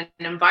an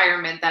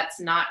environment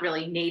that's not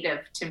really native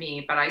to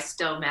me, but I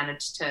still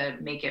managed to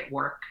make it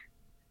work.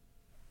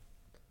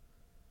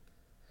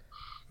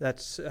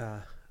 That's,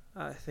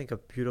 I think, a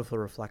beautiful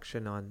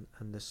reflection on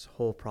this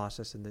whole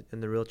process and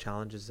the real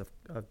challenges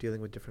of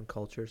dealing with different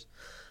cultures.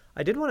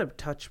 I did want to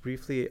touch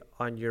briefly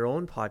on your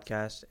own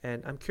podcast,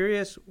 and I'm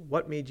curious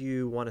what made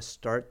you want to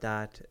start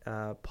that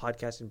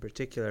podcast in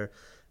particular.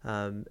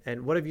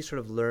 And what have you sort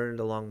of learned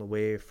along the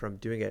way from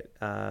doing it?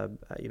 I'm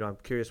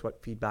curious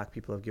what feedback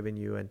people have given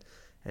you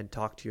and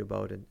talked to you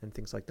about and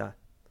things like that.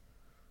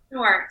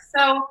 Sure.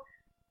 So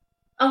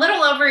a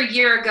little over a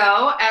year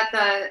ago at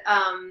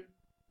the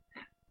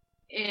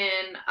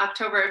in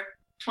October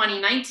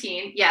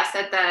 2019, yes,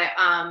 at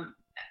the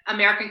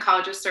American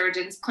College of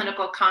Surgeons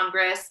Clinical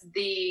Congress,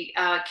 the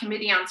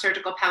Committee on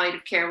Surgical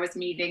Palliative Care was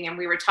meeting, and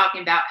we were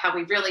talking about how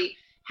we really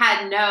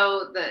had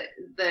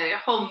the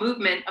whole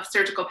movement of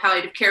surgical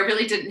palliative care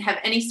really didn't have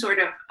any sort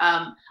of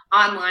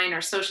online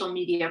or social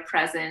media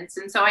presence.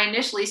 And so I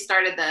initially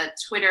started the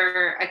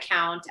Twitter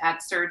account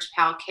at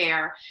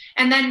SurgPalCare.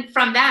 And then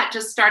from that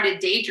just started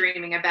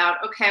daydreaming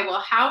about, okay, well,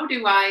 how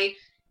do I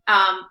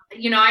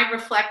I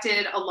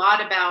reflected a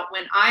lot about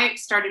when I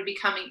started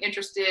becoming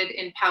interested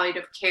in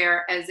palliative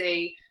care as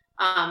a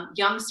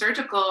young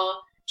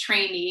surgical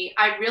trainee.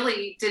 I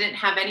really didn't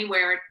have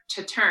anywhere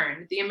to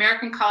turn. The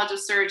American College of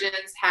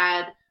Surgeons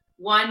had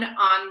one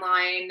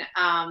online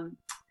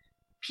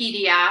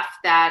PDF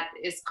that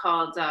is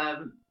called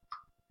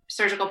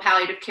Surgical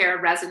Palliative Care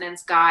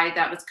Residence Guide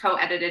that was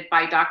co-edited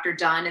by Dr.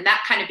 Dunn. And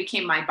that kind of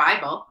became my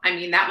Bible. I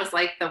mean, that was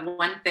like the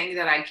one thing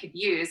that I could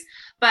use.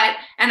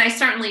 And I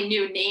certainly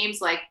knew names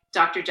like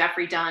Dr.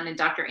 Jeffrey Dunn and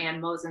Dr.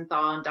 Ann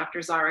Mosenthal and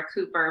Dr. Zara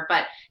Cooper,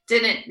 but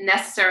didn't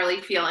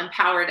necessarily feel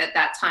empowered at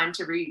that time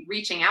to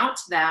reaching out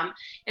to them.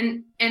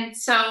 And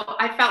so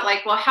I felt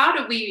like, well, how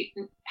do we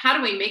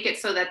make it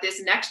so that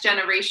this next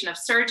generation of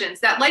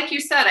surgeons that, like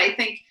you said, I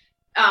think,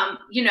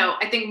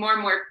 I think more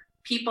and more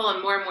people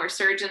and more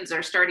surgeons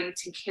are starting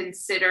to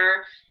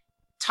consider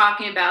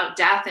talking about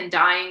death and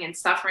dying and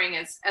suffering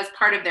as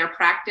part of their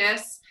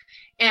practice.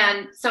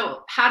 And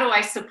so how do I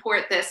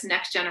support this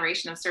next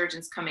generation of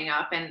surgeons coming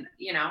up? And,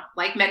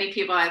 like many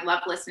people, I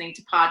love listening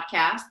to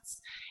podcasts.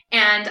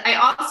 And I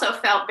also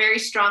felt very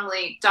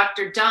strongly,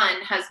 Dr.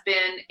 Dunn has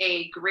been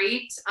a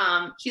great,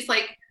 he's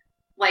like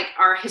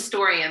our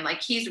historian,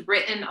 like he's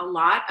written a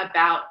lot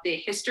about the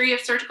history of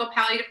surgical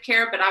palliative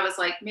care. But I was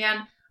like,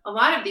 man, a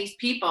lot of these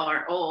people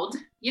are old,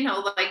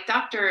 like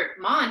Dr.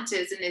 Mont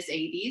is in his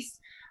 80s.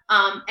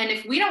 And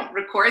if we don't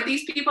record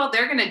these people,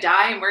 they're going to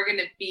die. And we're going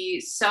to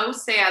be so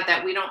sad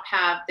that we don't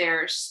have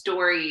their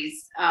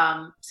stories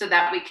so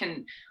that we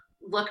can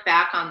look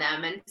back on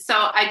them. And so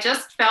I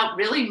just felt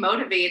really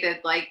motivated,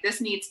 like this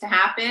needs to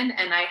happen.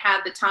 And I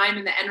had the time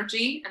and the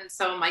energy. And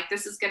so I'm like,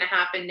 this is going to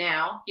happen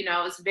now. It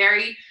was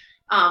very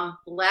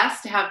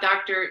blessed to have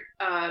Dr.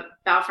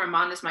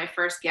 Balfour-Mont as my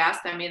first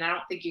guest. I mean, I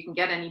don't think you can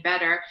get any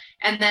better.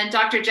 And then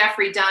Dr.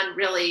 Jeffrey Dunn,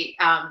 really,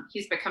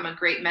 he's become a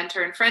great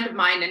mentor and friend of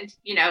mine. And,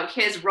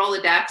 his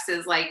Rolodex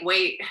is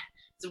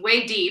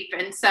way deep.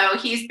 And so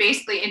he's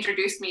basically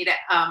introduced me to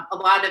a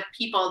lot of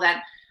people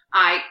that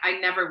I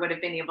never would have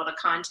been able to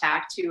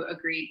contact who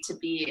agreed to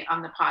be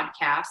on the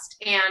podcast.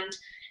 And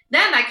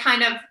then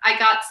I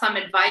got some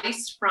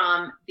advice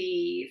from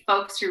the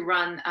folks who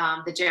run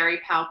the Jerry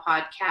Pal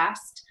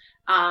podcast.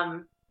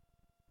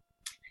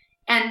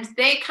 And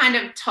they kind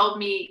of told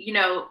me,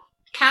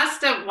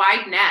 cast a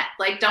wide net,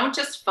 like don't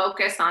just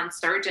focus on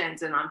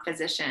surgeons and on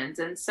physicians.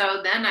 And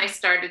so then I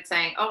started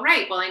saying, oh,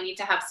 right, well, I need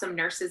to have some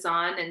nurses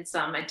on and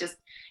I just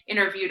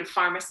interviewed a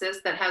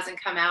pharmacist that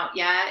hasn't come out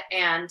yet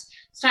and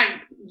started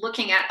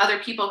looking at other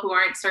people who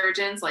aren't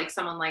surgeons, like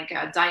someone like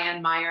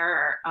Diane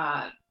Meyer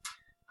or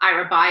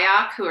Ira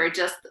Byock, who are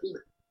just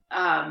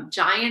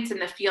giants in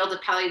the field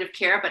of palliative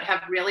care, but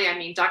have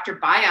really, Dr.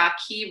 Byock,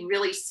 he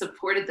really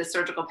supported the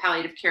surgical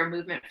palliative care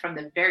movement from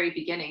the very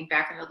beginning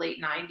back in the late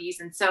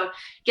 90s. And so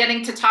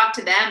getting to talk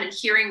to them and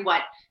hearing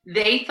what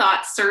they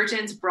thought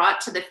surgeons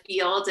brought to the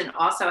field and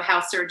also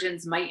how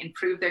surgeons might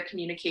improve their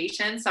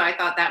communication. So I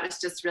thought that was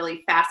just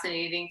really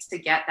fascinating to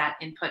get that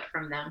input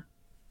from them.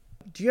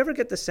 Do you ever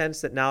get the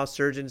sense that now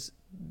surgeons,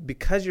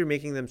 because you're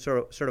making them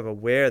sort of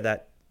aware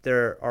that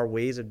there are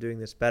ways of doing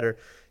this better,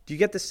 do you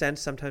get the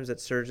sense sometimes that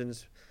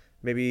surgeons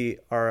maybe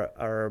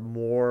are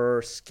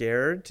more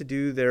scared to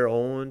do their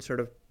own sort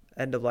of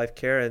end of life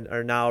care and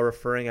are now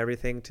referring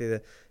everything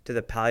to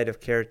the palliative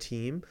care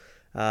team,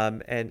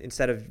 and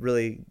instead of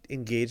really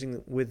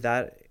engaging with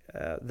that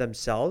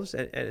themselves?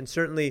 And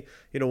certainly,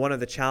 one of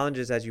the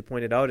challenges, as you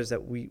pointed out, is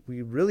that we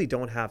really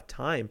don't have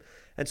time.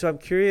 And so I'm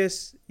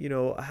curious,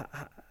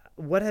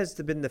 what has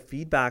been the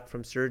feedback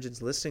from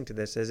surgeons listening to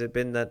this? Has it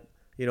been that,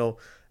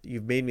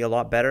 you've made me a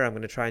lot better, I'm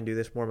going to try and do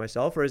this more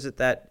myself? Or is it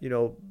that,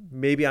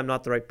 maybe I'm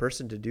not the right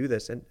person to do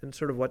this? And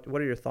sort of what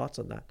are your thoughts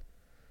on that?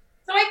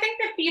 So I think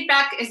the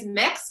feedback is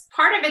mixed.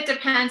 Part of it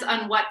depends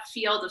on what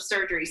field of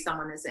surgery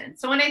someone is in.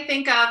 So when I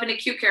think of an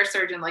acute care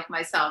surgeon like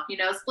myself,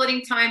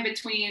 splitting time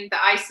between the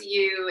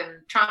ICU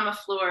and trauma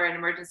floor and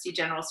emergency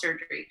general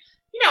surgery,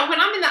 when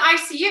I'm in the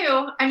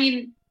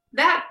ICU,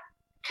 that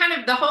kind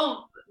of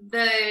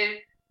the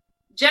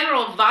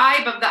general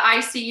vibe of the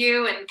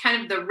ICU and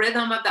kind of the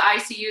rhythm of the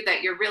ICU,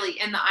 that you're really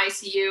in the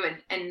ICU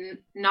and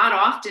not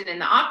often in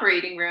the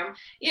operating room,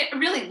 it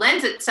really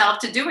lends itself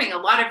to doing a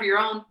lot of your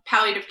own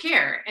palliative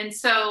care. And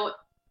so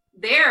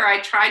there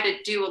I try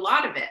to do a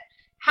lot of it.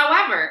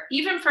 However,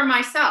 even for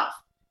myself,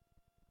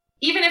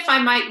 even if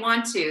I might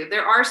want to,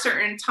 there are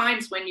certain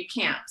times when you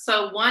can't.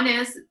 So one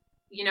is,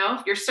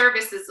 if your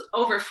service is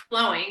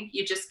overflowing,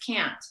 you just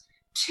can't.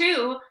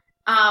 Two,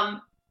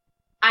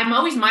 I'm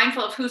always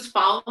mindful of who's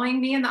following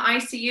me in the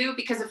ICU,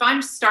 because if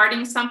I'm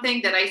starting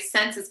something that I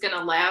sense is going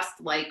to last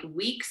like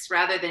weeks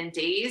rather than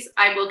days,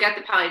 I will get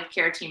the palliative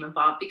care team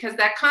involved, because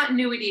that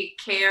continuity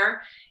of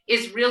care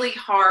is really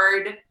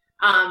hard.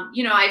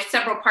 I have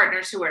several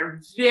partners who are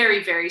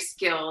very, very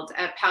skilled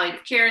at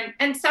palliative care,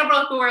 and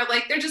several who are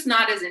like, they're just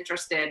not as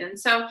interested. And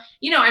so,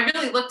 I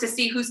really look to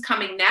see who's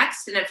coming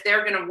next and if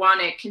they're going to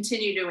want to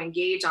continue to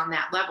engage on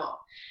that level.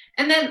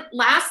 And then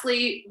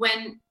lastly,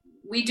 when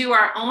we do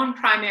our own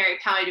primary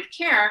palliative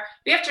care,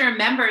 we have to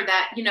remember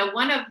that,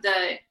 one of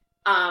the,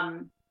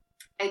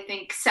 I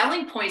think,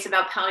 selling points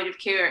about palliative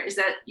care is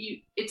that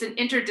it's an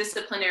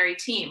interdisciplinary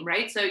team,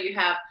 right? So you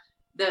have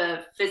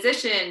the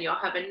physician, you'll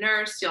have a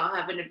nurse, you'll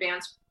have an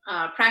advanced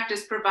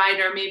practice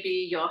provider,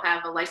 maybe you'll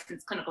have a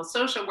licensed clinical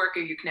social worker,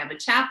 you can have a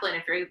chaplain.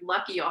 If you're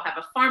lucky, you'll have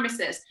a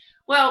pharmacist.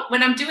 Well,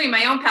 when I'm doing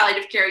my own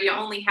palliative care, you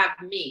only have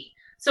me.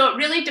 So it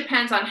really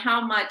depends on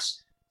how much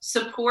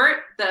support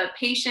the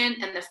patient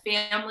and the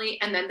family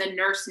and then the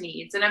nurse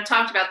needs. And I've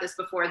talked about this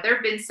before. There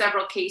have been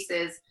several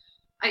cases.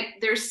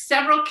 There's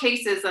several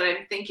cases that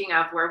I'm thinking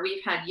of where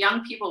we've had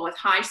young people with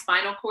high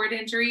spinal cord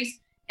injuries,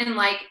 and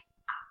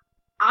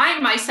I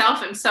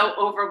myself am so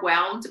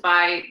overwhelmed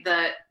by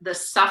the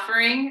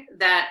suffering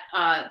that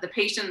the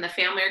patient and the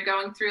family are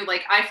going through.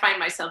 I find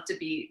myself to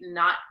be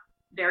not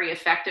very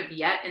effective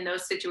yet in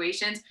those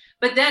situations.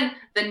 But then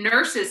the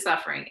nurse is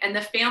suffering and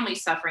the family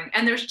suffering,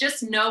 and there's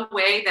just no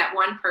way that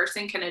one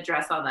person can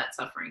address all that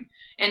suffering.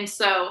 And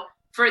so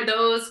for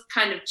those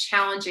kind of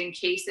challenging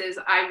cases,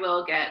 I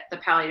will get the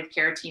palliative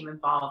care team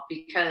involved,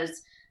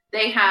 because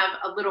they have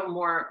a little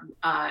more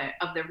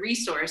of the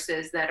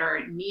resources that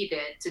are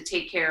needed to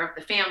take care of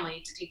the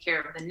family, to take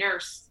care of the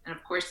nurse, and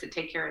of course to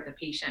take care of the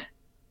patient.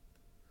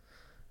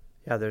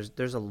 Yeah,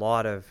 there's a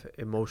lot of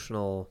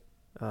emotional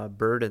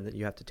burden that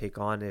you have to take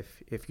on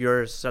if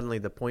you're suddenly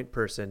the point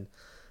person,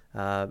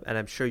 and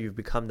I'm sure you've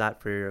become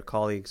that for your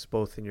colleagues,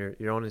 both in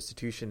your own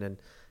institution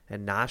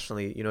and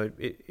nationally.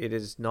 It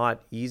is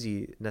not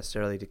easy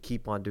necessarily to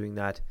keep on doing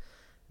that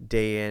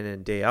day in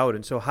and day out.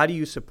 And so how do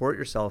you support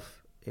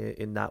yourself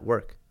in that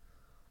work?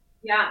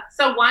 Yeah.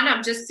 So one,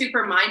 I'm just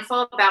super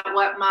mindful about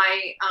what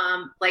my,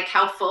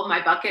 how full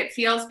my bucket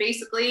feels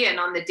basically. And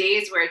on the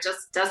days where it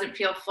just doesn't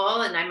feel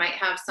full and I might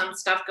have some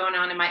stuff going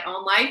on in my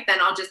own life, then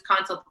I'll just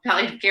consult the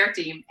palliative care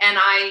team. And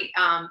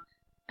I'm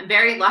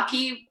very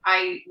lucky.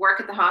 I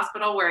work at the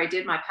hospital where I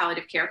did my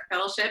palliative care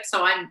fellowship.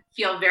 So I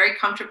feel very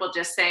comfortable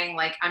just saying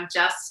I'm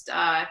just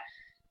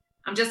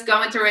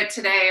going through it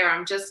today, or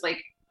I'm just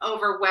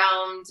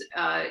overwhelmed,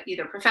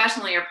 either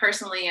professionally or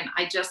personally. And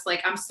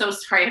I'm so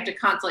sorry I have to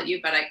consult you,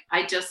 but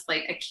I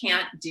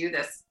can't do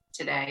this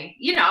today.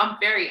 I'm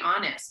very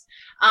honest.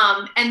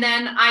 And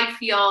then I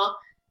feel,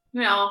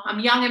 I'm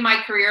young in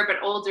my career, but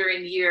older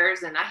in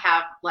years. And I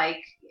have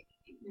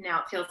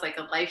now it feels like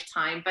a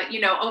lifetime, but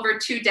over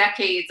 2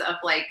 decades of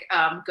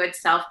good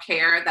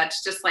self-care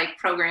that's just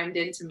programmed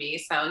into me.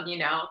 So,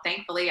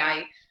 thankfully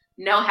I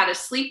know how to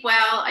sleep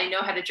well. I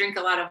know how to drink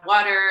a lot of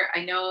water.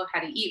 I know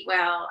how to eat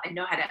well. I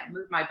know how to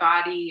move my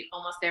body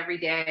almost every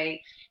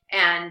day.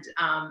 And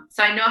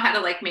so I know how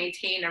to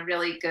maintain a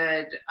really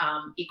good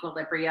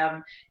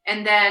equilibrium.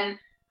 And then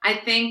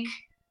I think,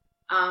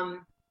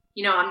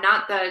 I'm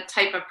not the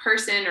type of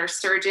person or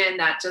surgeon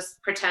that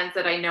just pretends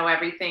that I know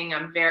everything.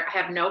 I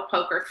have no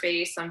poker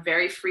face. I'm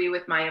very free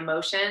with my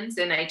emotions,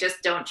 and I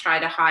just don't try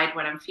to hide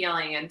what I'm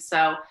feeling. And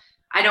so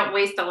I don't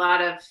waste a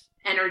lot of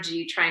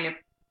energy trying to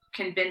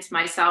convince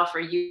myself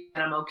or you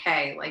that I'm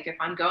okay. If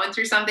I'm going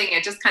through something,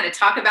 I just kind of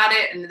talk about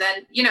it, and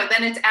then,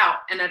 then it's out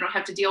and I don't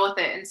have to deal with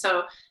it. And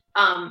so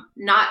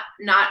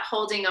not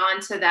holding on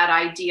to that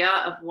idea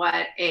of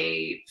what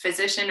a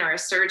physician or a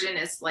surgeon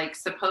is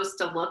supposed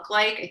to look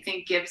like, I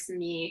think gives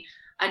me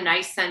a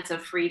nice sense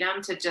of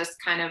freedom to just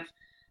kind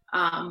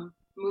of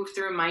move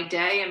through my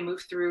day and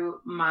move through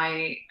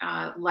my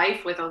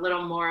life with a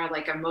little more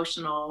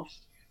emotional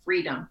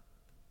freedom.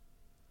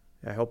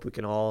 I hope we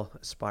can all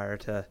aspire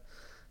to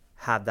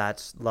have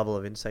that level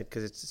of insight,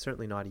 because it's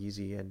certainly not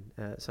easy, and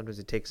sometimes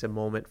it takes a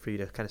moment for you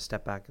to kind of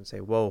step back and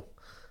say, whoa,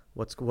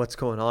 what's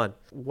going on?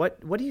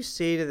 What do you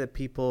say to the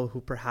people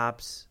who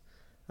perhaps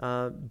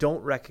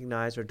don't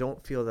recognize or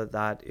don't feel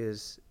that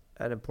is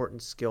an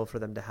important skill for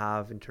them to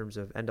have in terms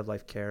of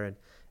end-of-life care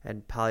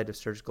and palliative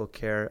surgical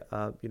care?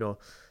 We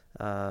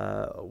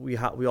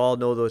all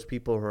know those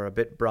people who are a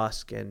bit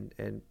brusque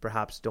and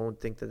perhaps don't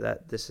think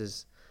that this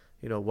is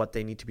what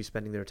they need to be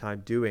spending their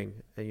time doing.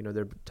 And,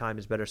 their time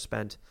is better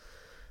spent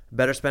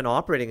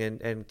operating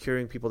and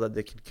curing people that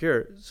they can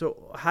cure.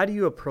 So how do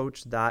you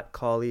approach that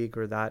colleague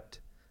or that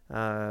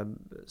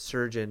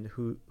surgeon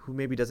who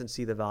maybe doesn't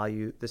see the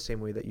value the same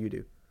way that you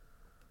do?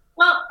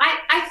 Well,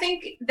 I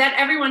think that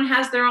everyone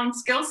has their own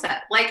skill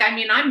set.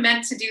 I'm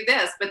meant to do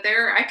this, but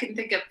I can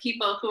think of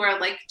people who are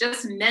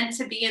just meant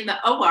to be in the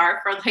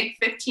OR for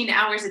 15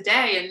 hours a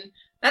day, and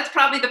that's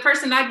probably the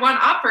person I'd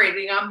want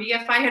operating on me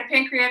if I had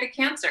pancreatic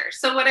cancer.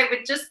 So what I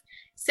would just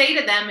say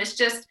to them is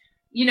just,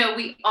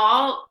 we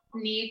all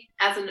need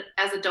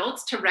as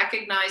adults to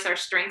recognize our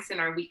strengths and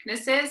our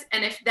weaknesses.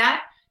 And if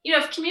that,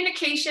 if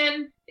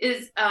communication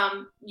is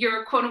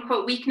your quote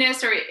unquote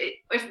weakness, or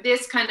if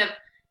this kind of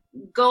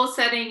goal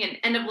setting and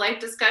end of life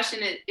discussion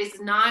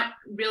is not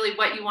really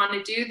what you want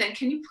to do, then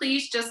can you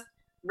please just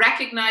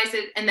recognize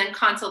it and then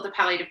consult the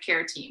palliative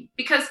care team?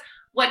 Because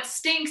what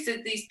stinks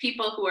is these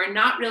people who are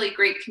not really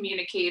great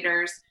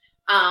communicators,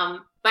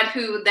 but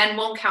who then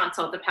won't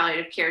consult the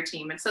palliative care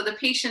team. And so the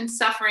patient's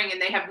suffering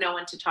and they have no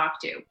one to talk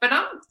to. But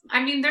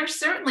there's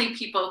certainly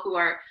people who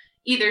are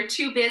either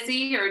too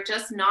busy or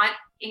just not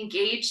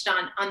engaged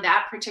on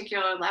that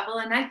particular level.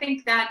 And I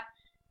think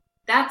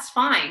that's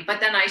fine. But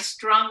then I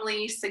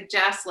strongly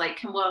suggest I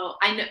know,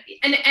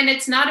 and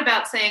it's not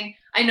about saying,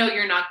 I know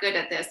you're not good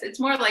at this. It's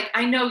more like,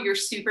 I know you're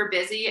super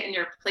busy and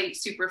your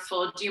plate's super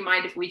full. Do you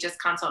mind if we just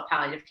consult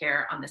palliative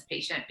care on this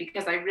patient?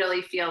 Because I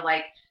really feel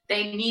like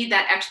they need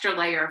that extra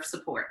layer of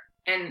support,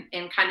 and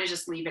kind of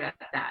just leave it at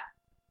that.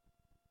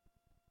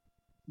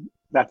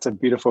 That's a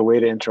beautiful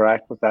way to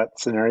interact with that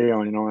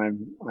scenario.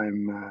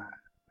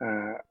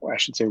 I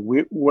should say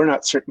we're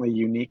not certainly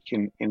unique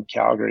in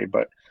Calgary,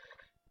 but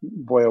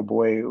boy, oh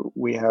boy,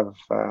 we have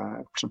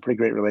some pretty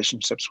great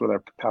relationships with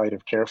our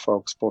palliative care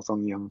folks, both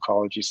on the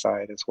oncology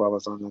side as well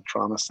as on the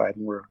trauma side,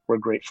 and we're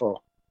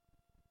grateful.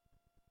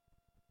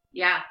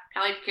 Yeah,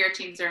 palliative care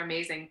teams are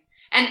amazing.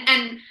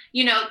 And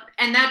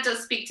that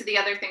does speak to the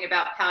other thing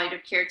about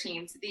palliative care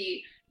teams.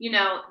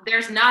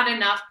 There's not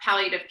enough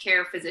palliative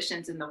care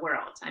physicians in the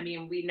world. I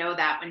mean, we know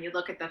that when you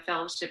look at the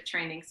fellowship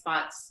training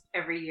spots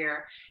every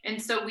year.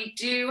 And so we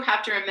do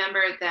have to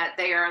remember that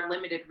they are a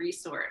limited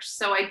resource.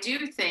 So I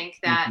do think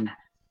that,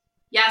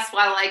 yes,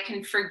 while I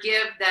can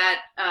forgive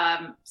that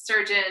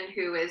surgeon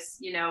who is,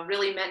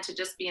 really meant to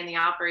just be in the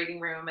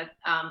operating room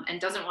and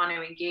doesn't want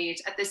to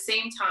engage, at the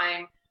same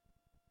time,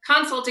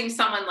 consulting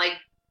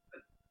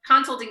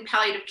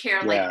palliative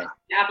care, like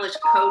established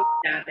code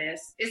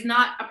status, is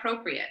not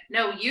appropriate.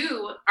 No,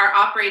 you are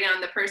operating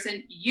on the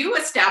person, you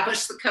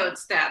establish the code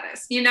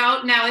status.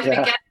 Now if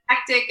it gets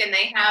hectic and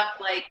they have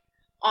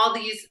all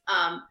these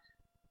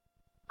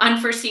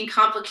unforeseen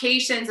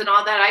complications and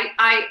all that,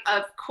 I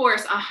of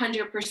course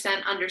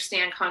 100%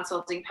 understand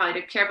consulting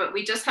palliative care, but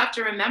we just have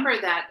to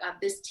remember that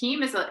this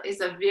team is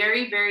a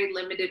very, very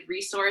limited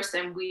resource,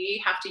 and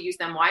we have to use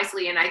them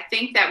wisely. And I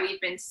think that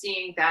we've been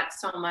seeing that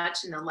so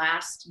much in the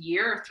last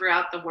year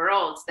throughout the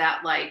world,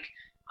 that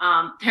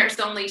there's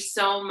only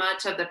so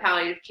much of the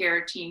palliative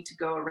care team to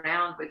go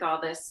around with all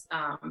this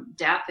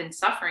death and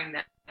suffering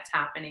that's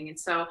happening. And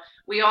so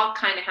we all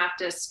kind of have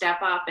to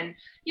step up. And,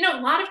 a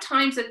lot of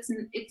times it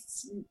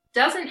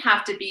doesn't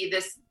have to be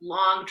this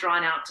long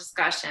drawn out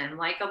discussion.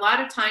 A lot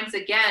of times,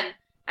 again,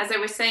 as I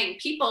was saying,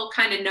 people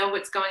kind of know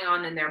what's going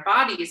on in their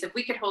bodies. If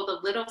we could hold a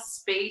little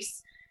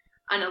space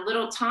and a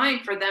little time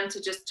for them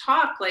to just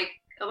talk,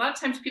 a lot of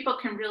times people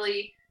can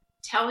really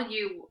tell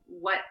you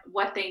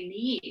what they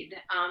need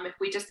if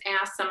we just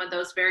ask some of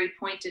those very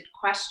pointed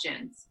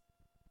questions.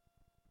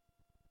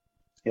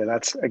 Yeah,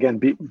 that's, again,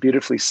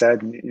 beautifully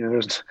said.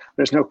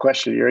 There's no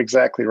question. You're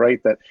exactly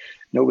right that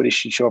nobody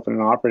should show up in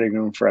an operating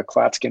room for a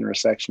Klatskin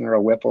resection or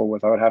a Whipple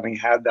without having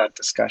had that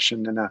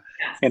discussion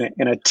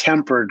in a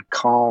tempered,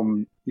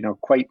 calm,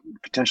 quite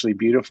potentially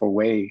beautiful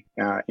way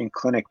in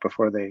clinic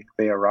before they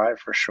arrive,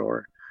 for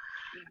sure.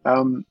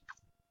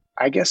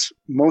 I guess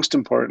most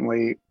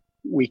importantly,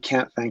 we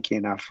can't thank you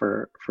enough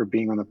for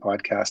being on the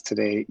podcast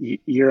today.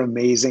 You're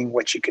amazing.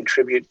 What you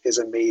contribute is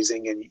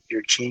amazing, and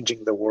you're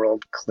changing the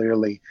world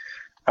clearly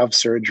of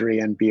surgery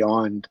and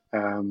beyond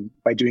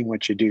by doing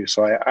what you do.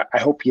 So I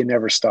hope you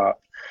never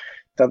stop.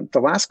 The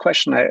last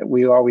question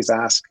we always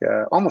ask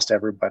almost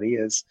everybody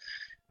is,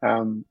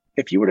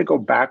 if you were to go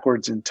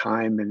backwards in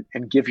time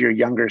and give your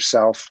younger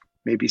self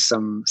maybe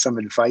some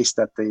advice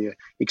that the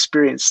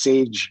experienced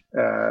sage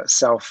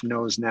self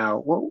knows now,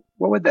 what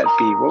would that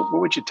be?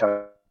 What would you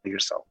tell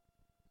yourself?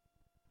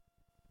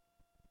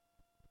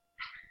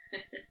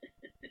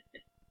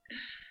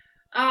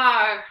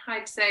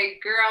 I'd say,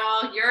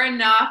 girl, you're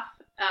enough.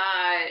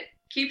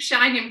 Keep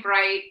shining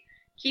bright.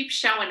 Keep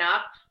showing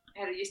up.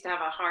 I used to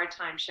have a hard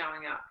time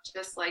showing up.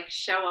 Just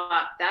show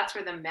up. That's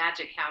where the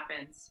magic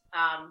happens.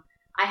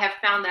 I have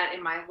found that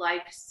in my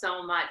life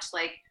so much.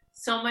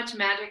 So much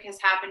magic has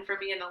happened for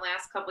me in the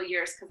last couple of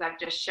years because I've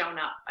just shown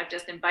up. I've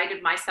just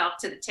invited myself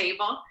to the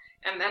table.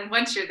 And then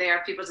once you're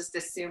there, people just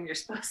assume you're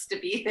supposed to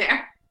be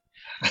there.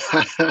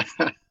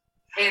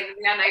 And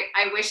then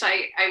I wish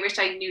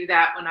I knew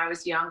that when I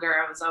was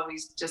younger. I was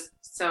always just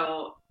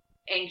so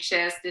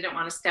anxious, didn't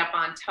want to step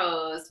on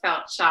toes,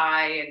 felt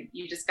shy, and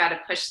you just got to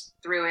push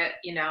through it,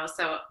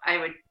 So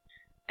I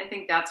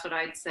think that's what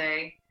I'd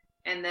say.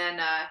 And then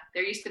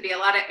there used to be a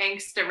lot of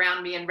angst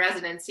around me in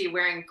residency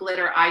wearing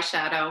glitter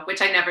eyeshadow,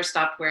 which I never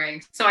stopped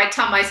wearing. So I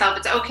tell myself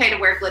it's okay to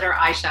wear glitter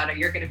eyeshadow.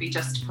 You're going to be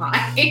just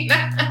fine.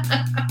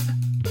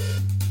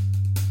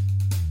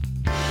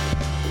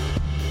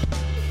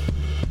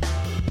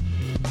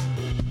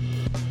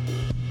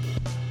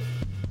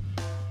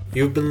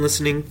 You've been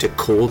listening to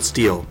Cold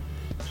Steel,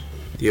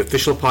 the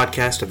official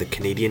podcast of the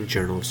Canadian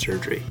Journal of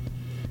Surgery.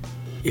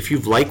 If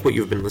you've liked what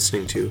you've been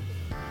listening to,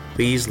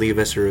 please leave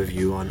us a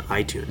review on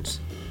iTunes.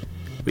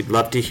 We'd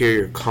love to hear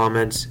your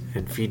comments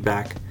and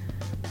feedback,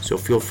 so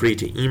feel free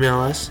to email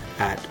us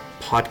at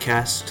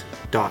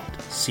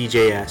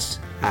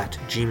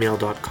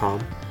podcast.cjs@gmail.com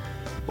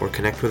or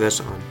connect with us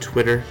on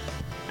Twitter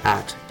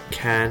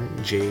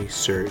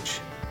 @CanJSurge.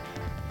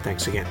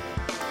 Thanks again.